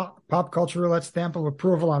 Pop culture roulette stamp of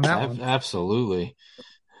approval on that one. absolutely.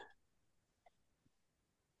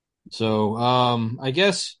 So, I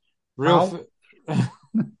guess not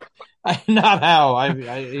how I'm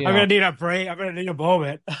gonna need a break. I'm gonna need a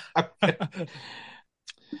moment.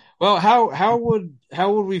 Well, how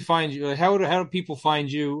would we find you? How do people find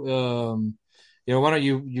you? Why don't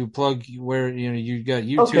you plug where you got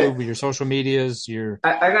YouTube, Okay. your social medias,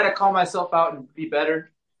 I got to call myself out and be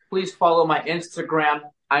better. Please follow my Instagram.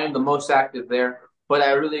 I am the most active there, but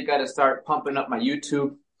I really got to start pumping up my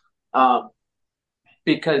YouTube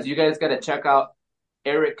because you guys got to check out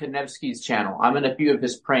Eric Konevsky's channel. I'm in a few of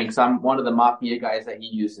his pranks. I'm one of the mafia guys that he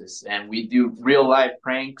uses, and we do real life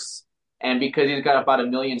pranks. And because he's got about 1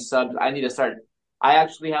 million subs, I need to start. I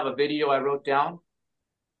actually have a video I wrote down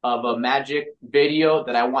of a magic video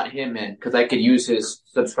that I want him in because I could use his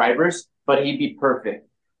subscribers, but he'd be perfect.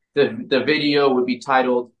 The video would be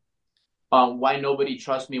titled "Why Nobody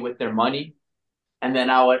Trusts Me with Their Money," and then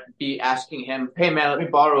I would be asking him, "Hey man, let me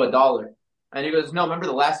borrow $1." And he goes, "No, remember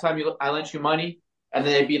the last time I lent you money?" And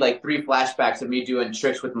then it'd be like 3 flashbacks of me doing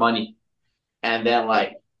tricks with money, and then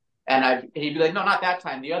he'd be like, "No, not that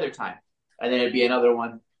time, the other time." And then it'd be another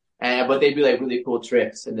one. and but they do like really cool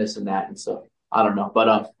tricks and this and that, and so I don't know,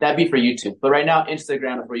 but that'd be for YouTube. But right now,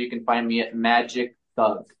 Instagram is where you can find me at Magic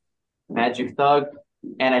Thug, and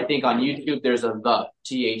I think on YouTube there's a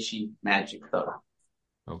THE Magic Thug.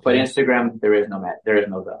 Okay. But Instagram there is no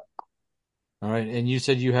the. All right, and you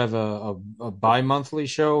said you have a bi-monthly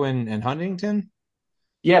show in Huntington?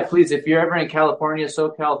 Yeah, please, if you're ever in California,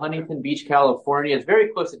 SoCal, Huntington Beach, California, it's very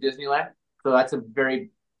close to Disneyland, so that's a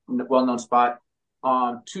very well-known spot.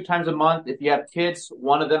 2 times a month, if you have kids,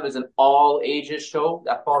 one of them is an all ages show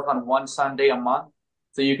that falls on one Sunday a month,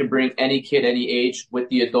 so you can bring any kid, any age, with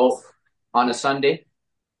the adult on a Sunday.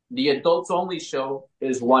 The adults only show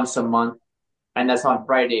is once a month, and that's on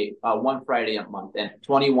Friday, one Friday a month, and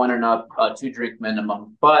 21 and up, 2 drink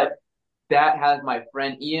minimum. But that has my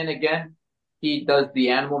friend Ian again. He does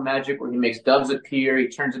the animal magic where he makes doves appear. He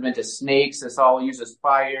turns them into snakes. This all uses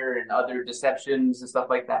fire and other deceptions and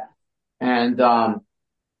stuff like that. And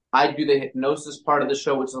I do the hypnosis part of the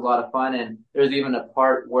show, which is a lot of fun. And there's even a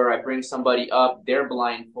part where I bring somebody up, they're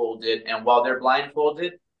blindfolded. And while they're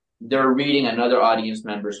blindfolded, they're reading another audience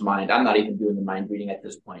member's mind. I'm not even doing the mind reading at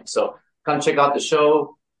this point. So come check out the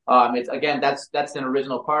show. It's again, that's an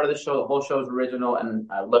original part of the show. The whole show is original.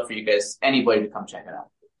 And I'd love for you guys, anybody to come check it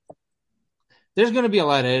out. There's going to be a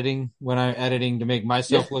lot of editing when I'm editing to make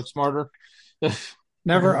myself look smarter.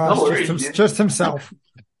 Never us, just himself.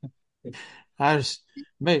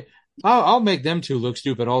 I'll make them two look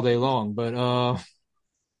stupid all day long, but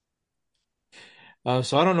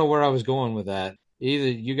so I don't know where I was going with that. Either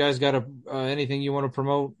you guys got anything you want to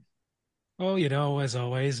promote? Well, as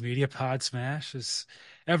always, Media Pod Smash is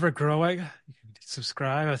ever growing. You can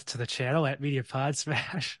subscribe to the channel at Media Pod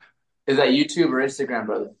Smash. Is that YouTube or Instagram,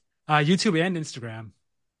 brother? YouTube and Instagram.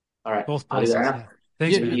 All right. Both places. Yeah.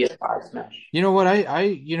 Thanks, man. You know what?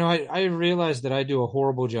 I realized that I do a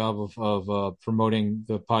horrible job of promoting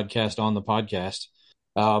the podcast on the podcast.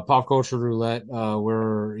 Pop Culture Roulette,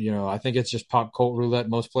 where, I think it's just Pop Cult Roulette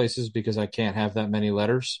most places because I can't have that many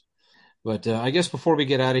letters. But I guess before we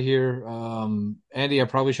get out of here, Andy, I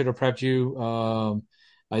probably should have prepped you.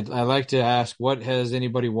 I'd like to ask, what has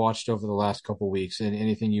anybody watched over the last couple of weeks? And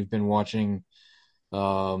anything you've been watching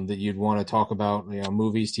that you'd want to talk about,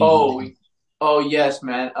 movies, TV? Oh yes,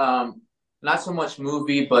 man. Not so much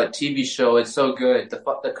movie, but TV show. It's so good.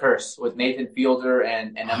 The Curse with Nathan Fielder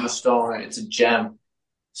and Emma Stone. It's a gem.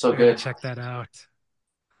 So good. Check that out.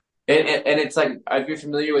 And it's like, if you're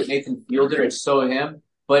familiar with Nathan Fielder, it's so him.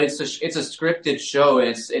 But it's a scripted show.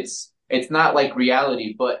 And it's not like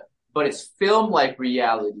reality, but it's filmed like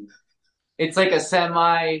reality. It's like It's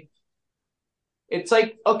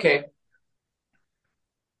like, okay.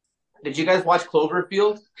 Did you guys watch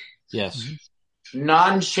Cloverfield? Yes.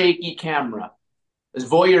 Non-shaky camera. This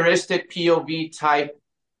voyeuristic POV type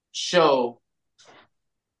show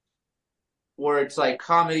where it's like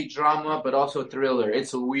comedy, drama, but also thriller.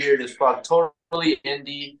 It's weird as fuck. Totally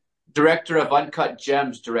indie. Director of Uncut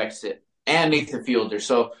Gems directs it. And Nathan Fielder.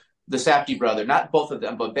 So the Safdie brother. Not both of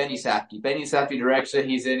them, but Benny Safdie. Benny Safdie directs it.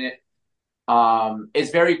 He's in it. It's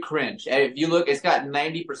very cringe. And if you look, it's got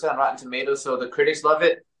 90% Rotten Tomatoes, so the critics love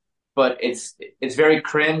it. But it's very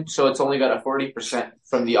cringe, so it's only got a 40%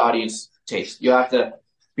 from the audience taste. You have to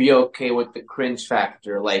be okay with the cringe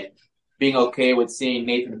factor, like being okay with seeing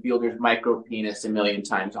Nathan Fielder's micro penis a million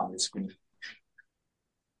times on the screen.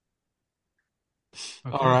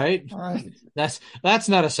 Okay. All right. That's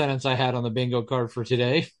not a sentence I had on the bingo card for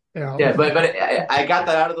today. Yeah, but I got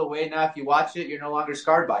that out of the way. Now, if you watch it, you're no longer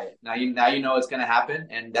scarred by it. Now you know it's going to happen,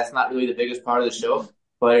 and that's not really the biggest part of the show,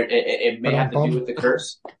 but it may have to do with the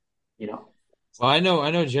curse. Well, I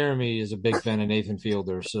know Jeremy is a big fan of Nathan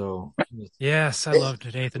Fielder, so yes, I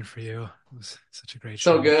loved Nathan For You. It was such a great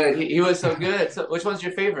show. So good. He was so good. So which one's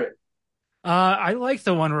your favorite? I like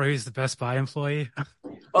the one where he's the Best Buy employee.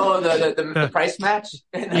 Oh, the price match?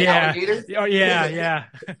 Alligator? Oh, yeah.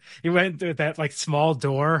 He went through that like small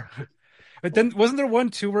door. But then wasn't there one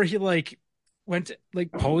too where he went to,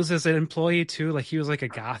 posed as an employee too, like he was like a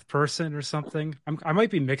goth person or something? I might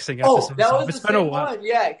be mixing episodes. Oh, that was the same one.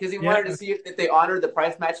 Yeah, because he wanted to see if they honored the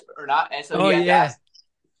price match or not, and so he had to ask.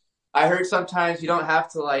 I heard sometimes you don't have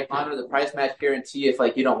to honor the price match guarantee if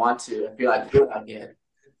you don't want to. If you're good, I'll get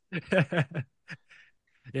it.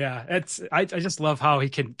 Yeah, I just love how he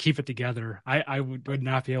can keep it together. I would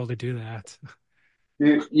not be able to do that.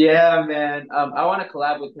 Dude, yeah, man. I want to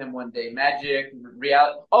collab with him one day. Magic,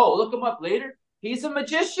 reality. Oh, look him up later. He's a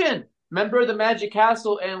magician, member of the Magic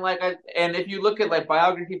Castle, and and if you look at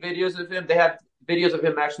biography videos of him, they have videos of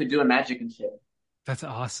him actually doing magic and shit. That's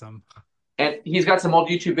awesome. And he's got some old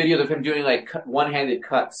YouTube videos of him doing one-handed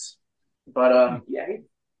cuts. But yeah.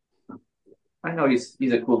 I know he's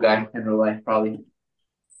a cool guy in real life, probably.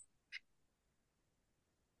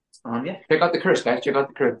 Yeah, check out The Curse, guys. Check out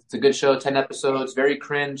The Curse. It's a good show. 10 episodes, very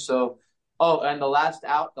cringe. So, oh, and the last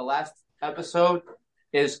episode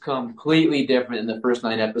is completely different than the first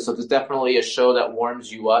 9 episodes. It's definitely a show that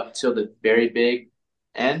warms you up till the very big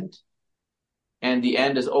end, and the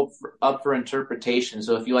end is up for interpretation.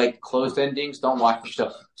 So if you like closed endings, don't watch the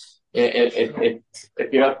show. If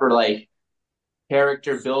you're up for like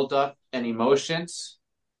character build up and emotions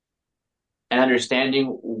and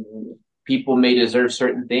understanding people may deserve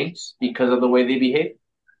certain things because of the way they behave,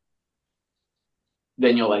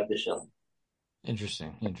 then you'll like the show.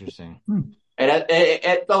 Interesting. And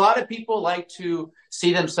a lot of people like to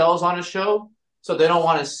see themselves on a show, so they don't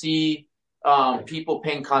want to see people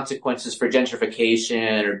paying consequences for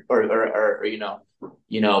gentrification or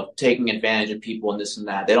taking advantage of people and this and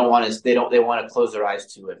that. They want to close their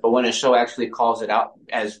eyes to it. But when a show actually calls it out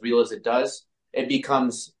as real as it does, it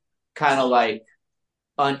becomes kind of like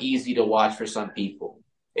uneasy to watch for some people.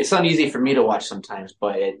 It's uneasy for me to watch sometimes,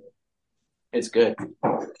 but it's good.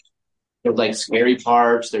 There's like scary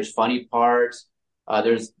parts. There's funny parts.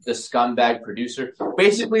 There's the scumbag producer.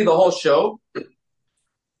 Basically, the whole show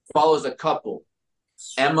follows a couple,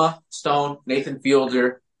 Emma Stone, Nathan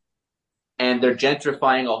Fielder, and they're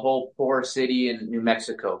gentrifying a whole poor city in New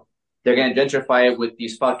Mexico. They're going to gentrify it with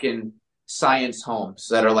these fucking science homes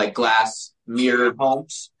that are like glass mirrored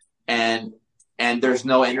homes, and there's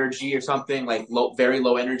no energy or something, like very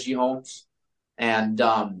low energy homes, and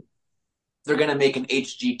they're going to make an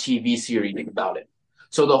HGTV series about it.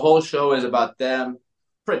 So the whole show is about them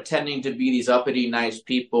pretending to be these uppity, nice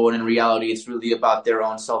people, and in reality, it's really about their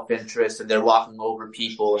own self-interest, and they're walking over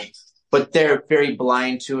people, but they're very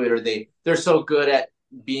blind to it, or they're so good at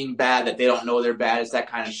being bad that they don't know they're bad. It's that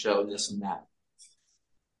kind of show, this and that.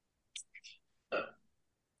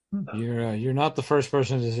 You're not the first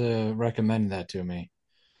person to recommend that to me.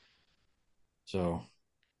 So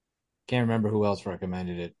can't remember who else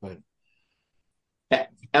recommended it, but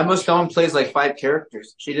Emma Stone plays like 5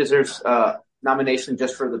 characters. She deserves nomination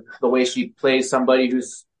just for the way she plays somebody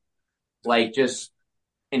who's like just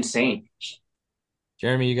insane.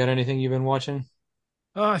 Jeremy, you got anything you've been watching?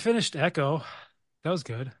 Oh, I finished Echo. That was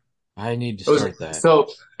good. I need to start that. So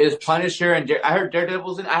is Punisher and I heard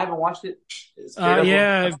Daredevil's in. I haven't watched it.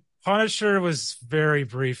 Yeah, Punisher was very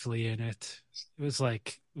briefly in it. It was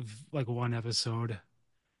like one episode,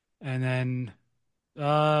 and then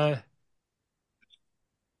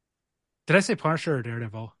did I say Punisher or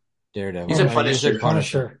Daredevil? Daredevil. You said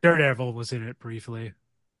Punisher. Daredevil was in it briefly.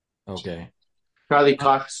 Okay. Charlie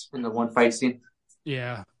Cox in the one fight scene.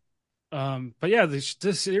 Yeah. But yeah, this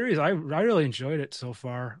series, I really enjoyed it so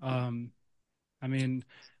far. I mean,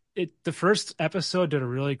 the first episode did a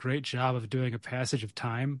really great job of doing a passage of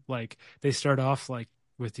time. Like they start off like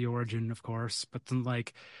with the origin, of course, but then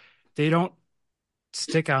like they don't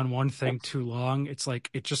stick on one thing too long. It's like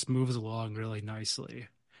it just moves along really nicely.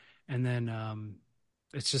 And then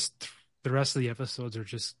it's just the rest of the episodes are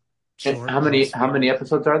just short. How many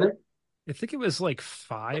episodes are there? I think it was like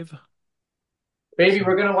 5. Baby,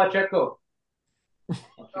 we're gonna watch Echo.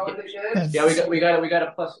 Yeah, we got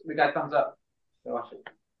a plus. We got thumbs up. Watch it.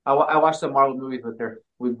 I watched the Marvel movies with her.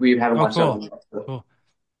 We haven't watched them. Cool.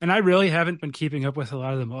 And I really haven't been keeping up with a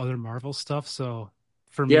lot of the other Marvel stuff. So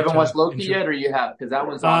for me, you haven't watched Loki yet, or you have? Because that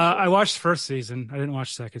one's awesome. I watched first season. I didn't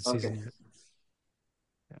watch second season yet.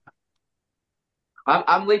 Yeah.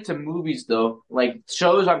 I'm late to movies though. Like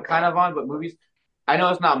shows, I'm kind of on, but movies. I know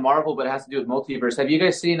it's not Marvel, but it has to do with multiverse. Have you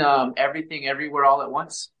guys seen Everything Everywhere All at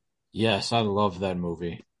Once? Yes, I love that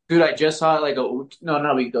movie. Dude, I just saw it like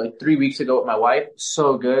 3 weeks ago with my wife.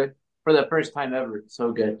 So good. For the first time ever.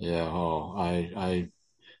 So good. Yeah, I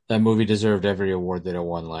that movie deserved every award that it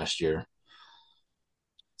won last year.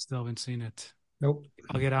 Still haven't seen it. Nope.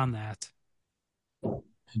 I'll get on that.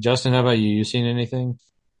 Justin, how about you? You seen anything?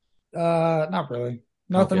 Not really.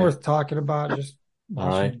 Nothing Okay. worth talking about. Just All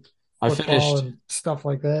right. watching I football finished and stuff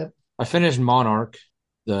like that. I finished Monarch,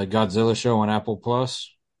 the Godzilla show on Apple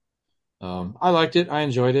Plus. I liked it. I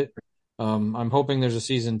enjoyed it. I'm hoping there's a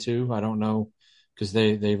season 2. I don't know because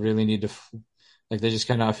they really need to they just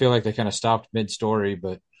kind of I feel like they kind of stopped mid-story,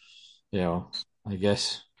 but I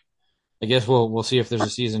guess we'll see if there's a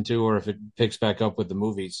season 2 or if it picks back up with the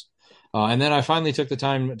movies. And then I finally took the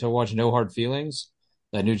time to watch No Hard Feelings,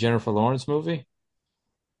 that new Jennifer Lawrence movie.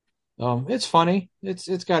 It's funny.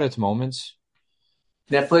 It's got its moments.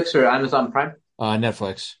 Netflix or Amazon Prime?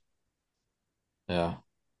 Netflix. Yeah.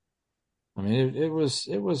 I mean, it's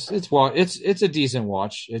a decent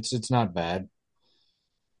watch. It's not bad.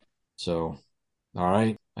 So, all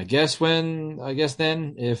right. I guess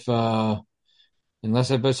then if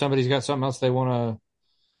Unless I bet somebody's got something else they want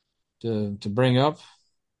to bring up.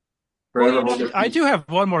 Forever hold their I peace. do have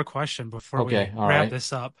one more question before Okay, we all wrap right.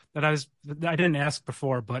 this up that I didn't ask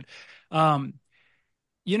before, but um,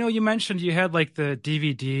 you mentioned you had like the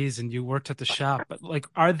DVDs and you worked at the shop, but like,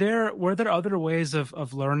 were there other ways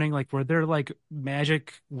of learning? Like, were there like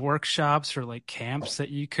magic workshops or like camps that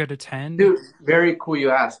you could attend? Dude, very cool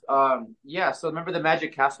you asked. Yeah, so remember the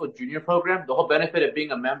Magic Castle Junior program? The whole benefit of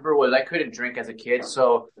being a member was I couldn't drink as a kid.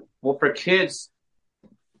 So, well, for kids,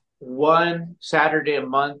 one Saturday a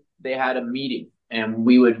month, they had a meeting and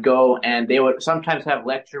we would go and they would sometimes have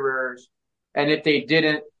lecturers. And if they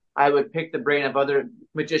didn't, I would pick the brain of other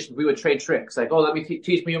magicians. We would trade tricks like, oh, let me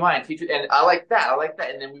teach me your mind. Teach you. And I like that. I like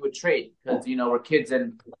that. And then we would trade because, we're kids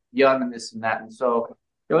and young and this and that. And so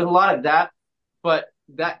there was a lot of that. But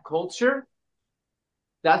that culture,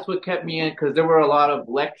 that's what kept me in because there were a lot of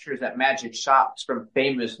lectures at magic shops from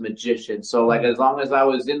famous magicians. So like as long as I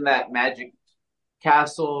was in that Magic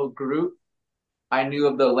Castle group, I knew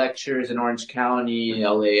of the lectures in Orange County,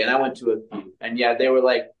 LA, and I went to a few. And yeah, they were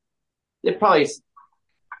like they're probably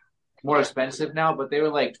more expensive now, but they were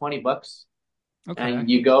like $20. Okay. And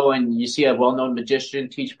you go and you see a well-known magician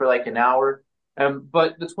teach for like an hour.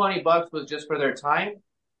 But the $20 was just for their time.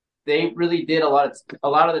 They really did a lot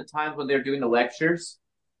of the times when they're doing the lectures,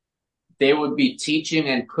 they would be teaching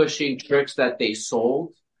and pushing tricks that they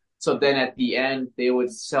sold. So then at the end, they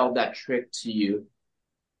would sell that trick to you.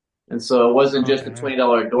 And so it wasn't just a Okay.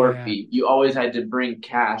 $20 door Yeah. fee. You always had to bring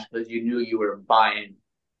cash because you knew you were buying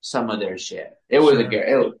some of their shit. It was a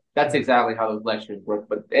Sure. that's Yeah. exactly how those lectures work.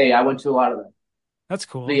 But hey, I went to a lot of them. That's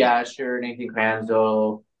cool. Lee Asher, Nathan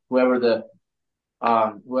Kranzo, whoever the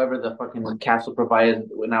fucking castle provided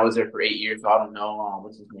when I was there for 8 years. I don't know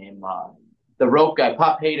what's his name. The rope guy,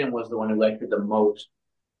 Pop Hayden was the one who lectured the most.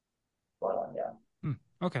 But yeah, Hmm.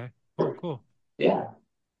 Okay. Cool. Cool. yeah,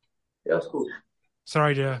 that was cool.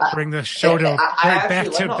 Sorry to I, bring the show to I bring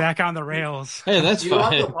actually like no. back on the rails. Hey, that's You don't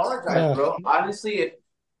have to fine. apologize, bro. Honestly,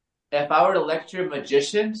 if I were to lecture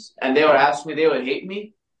magicians and they would ask me, they would hate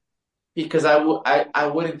me because I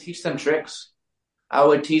wouldn't teach them tricks. I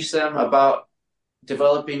would teach them about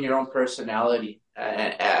developing your own personality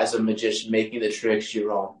as a magician, making the tricks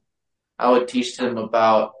your own. I would teach them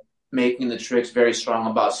about making the tricks very strong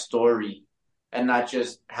about story and not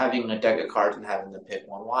just having a deck of cards and having to pick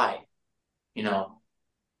one. Why? You know,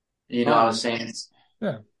 what I was saying.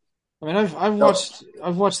 Yeah. I mean, I've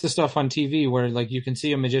watched the stuff on TV where like you can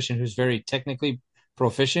see a magician who's very technically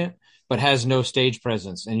proficient but has no stage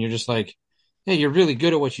presence, and you're just like, hey, you're really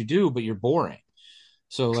good at what you do, but you're boring.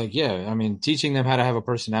 So like, yeah, I mean, teaching them how to have a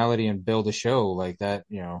personality and build a show like that,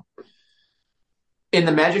 In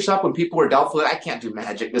the magic shop, when people were doubtful, I can't do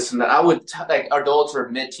magic, this and that, I would, like, adults or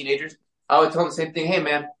mid teenagers, I would tell them the same thing. Hey,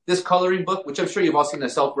 man, this coloring book, which I'm sure you've all seen the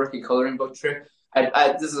self-working coloring book trick.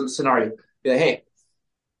 This is a scenario. Be like, hey,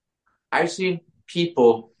 I've seen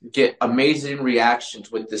people get amazing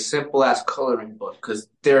reactions with this simple ass coloring book because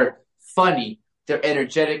they're funny, they're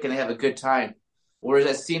energetic, and they have a good time. Whereas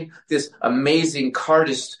I've seen this amazing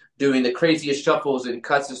cardist doing the craziest shuffles and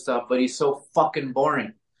cuts and stuff, but he's so fucking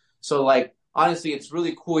boring. So, like, honestly, it's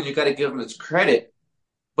really cool and you got to give him his credit.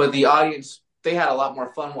 But the audience, they had a lot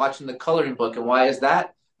more fun watching the coloring book. And why is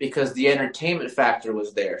that? Because the entertainment factor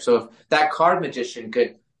was there. So if that card magician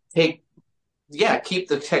could keep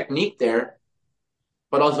the technique there,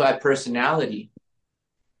 but also add personality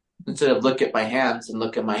instead of look at my hands and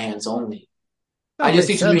look at my hands only. I just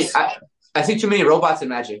see too many. I see too many robots in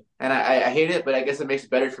Magic, and I hate it. But I guess it makes it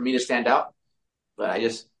better for me to stand out. But I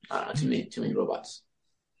just too many robots.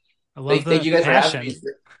 I love Thank the you guys for having passion.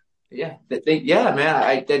 me. Yeah,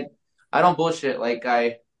 man. I don't bullshit. Like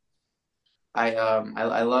I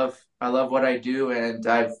love what I do, and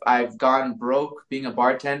I've gone broke being a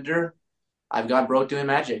bartender. I've gone broke doing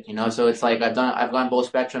magic, So it's like I've gone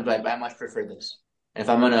both spectrums. I much prefer this. And if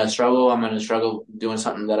I'm gonna struggle, I'm gonna struggle doing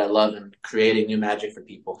something that I love and creating new magic for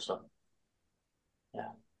people. So yeah.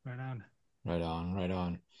 Right on. Right on, right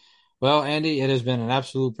on. Well, Andy, it has been an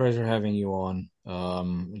absolute pleasure having you on.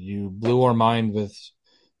 You blew our mind with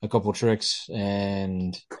a couple tricks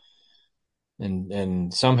and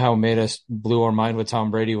somehow made us blew our mind with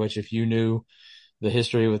Tom Brady, which if you knew the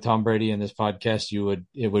history with Tom Brady in this podcast,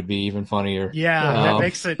 it would be even funnier. Yeah, that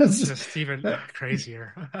makes it just even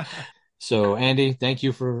crazier. So, Andy, thank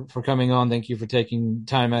you for coming on. Thank you for taking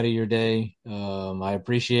time out of your day. I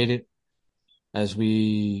appreciate it. As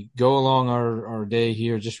we go along our day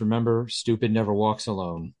here, just remember, stupid never walks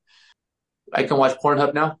alone. I can watch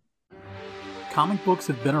Pornhub now. comic books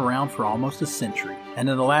have been around for almost a century, and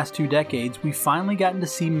in the last 2 decades, we've finally gotten to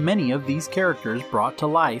see many of these characters brought to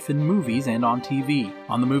life in movies and on TV.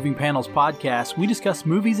 On the Moving Panels podcast, we discuss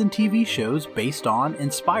movies and TV shows based on,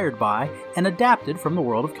 inspired by, and adapted from the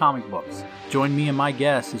world of comic books. Join me and my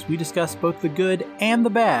guests as we discuss both the good and the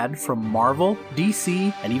bad from Marvel,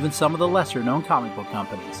 DC, and even some of the lesser-known comic book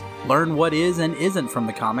companies. Learn what is and isn't from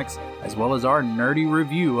the comics, as well as our nerdy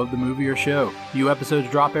review of the movie or show. New episodes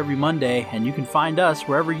drop every Monday, and you can find us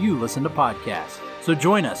wherever you listen to podcasts. So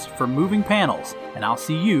join us for Moving Panels, and I'll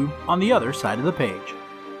see you on the other side of the page.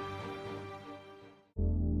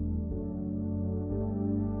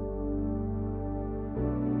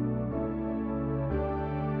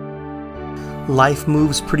 Life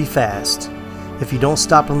moves pretty fast. If you don't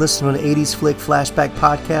stop and listen to an 80s Flick Flashback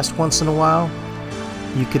podcast once in a while,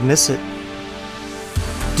 you could miss it.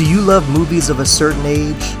 Do you love movies of a certain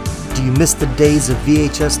age? Do you miss the days of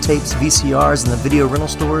VHS tapes, VCRs, and the video rental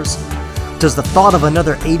stores? Does the thought of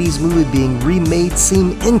another 80s movie being remade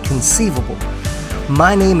seem inconceivable?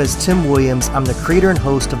 My name is Tim Williams. I'm the creator and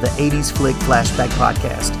host of the 80s Flick Flashback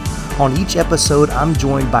podcast. On each episode, I'm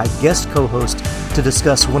joined by guest co-hosts to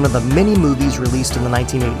discuss one of the many movies released in the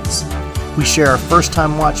 1980s. We share our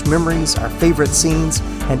first-time watch memories, our favorite scenes,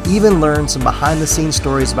 and even learn some behind-the-scenes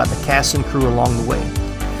stories about the cast and crew along the way.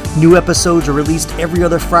 New episodes are released every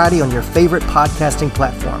other Friday on your favorite podcasting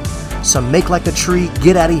platform. So make like a tree,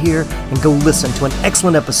 get out of here, and go listen to an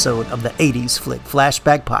excellent episode of the 80s Flick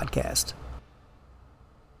Flashback podcast.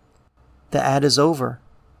 The ad is over.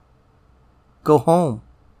 Go home.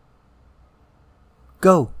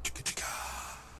 Go.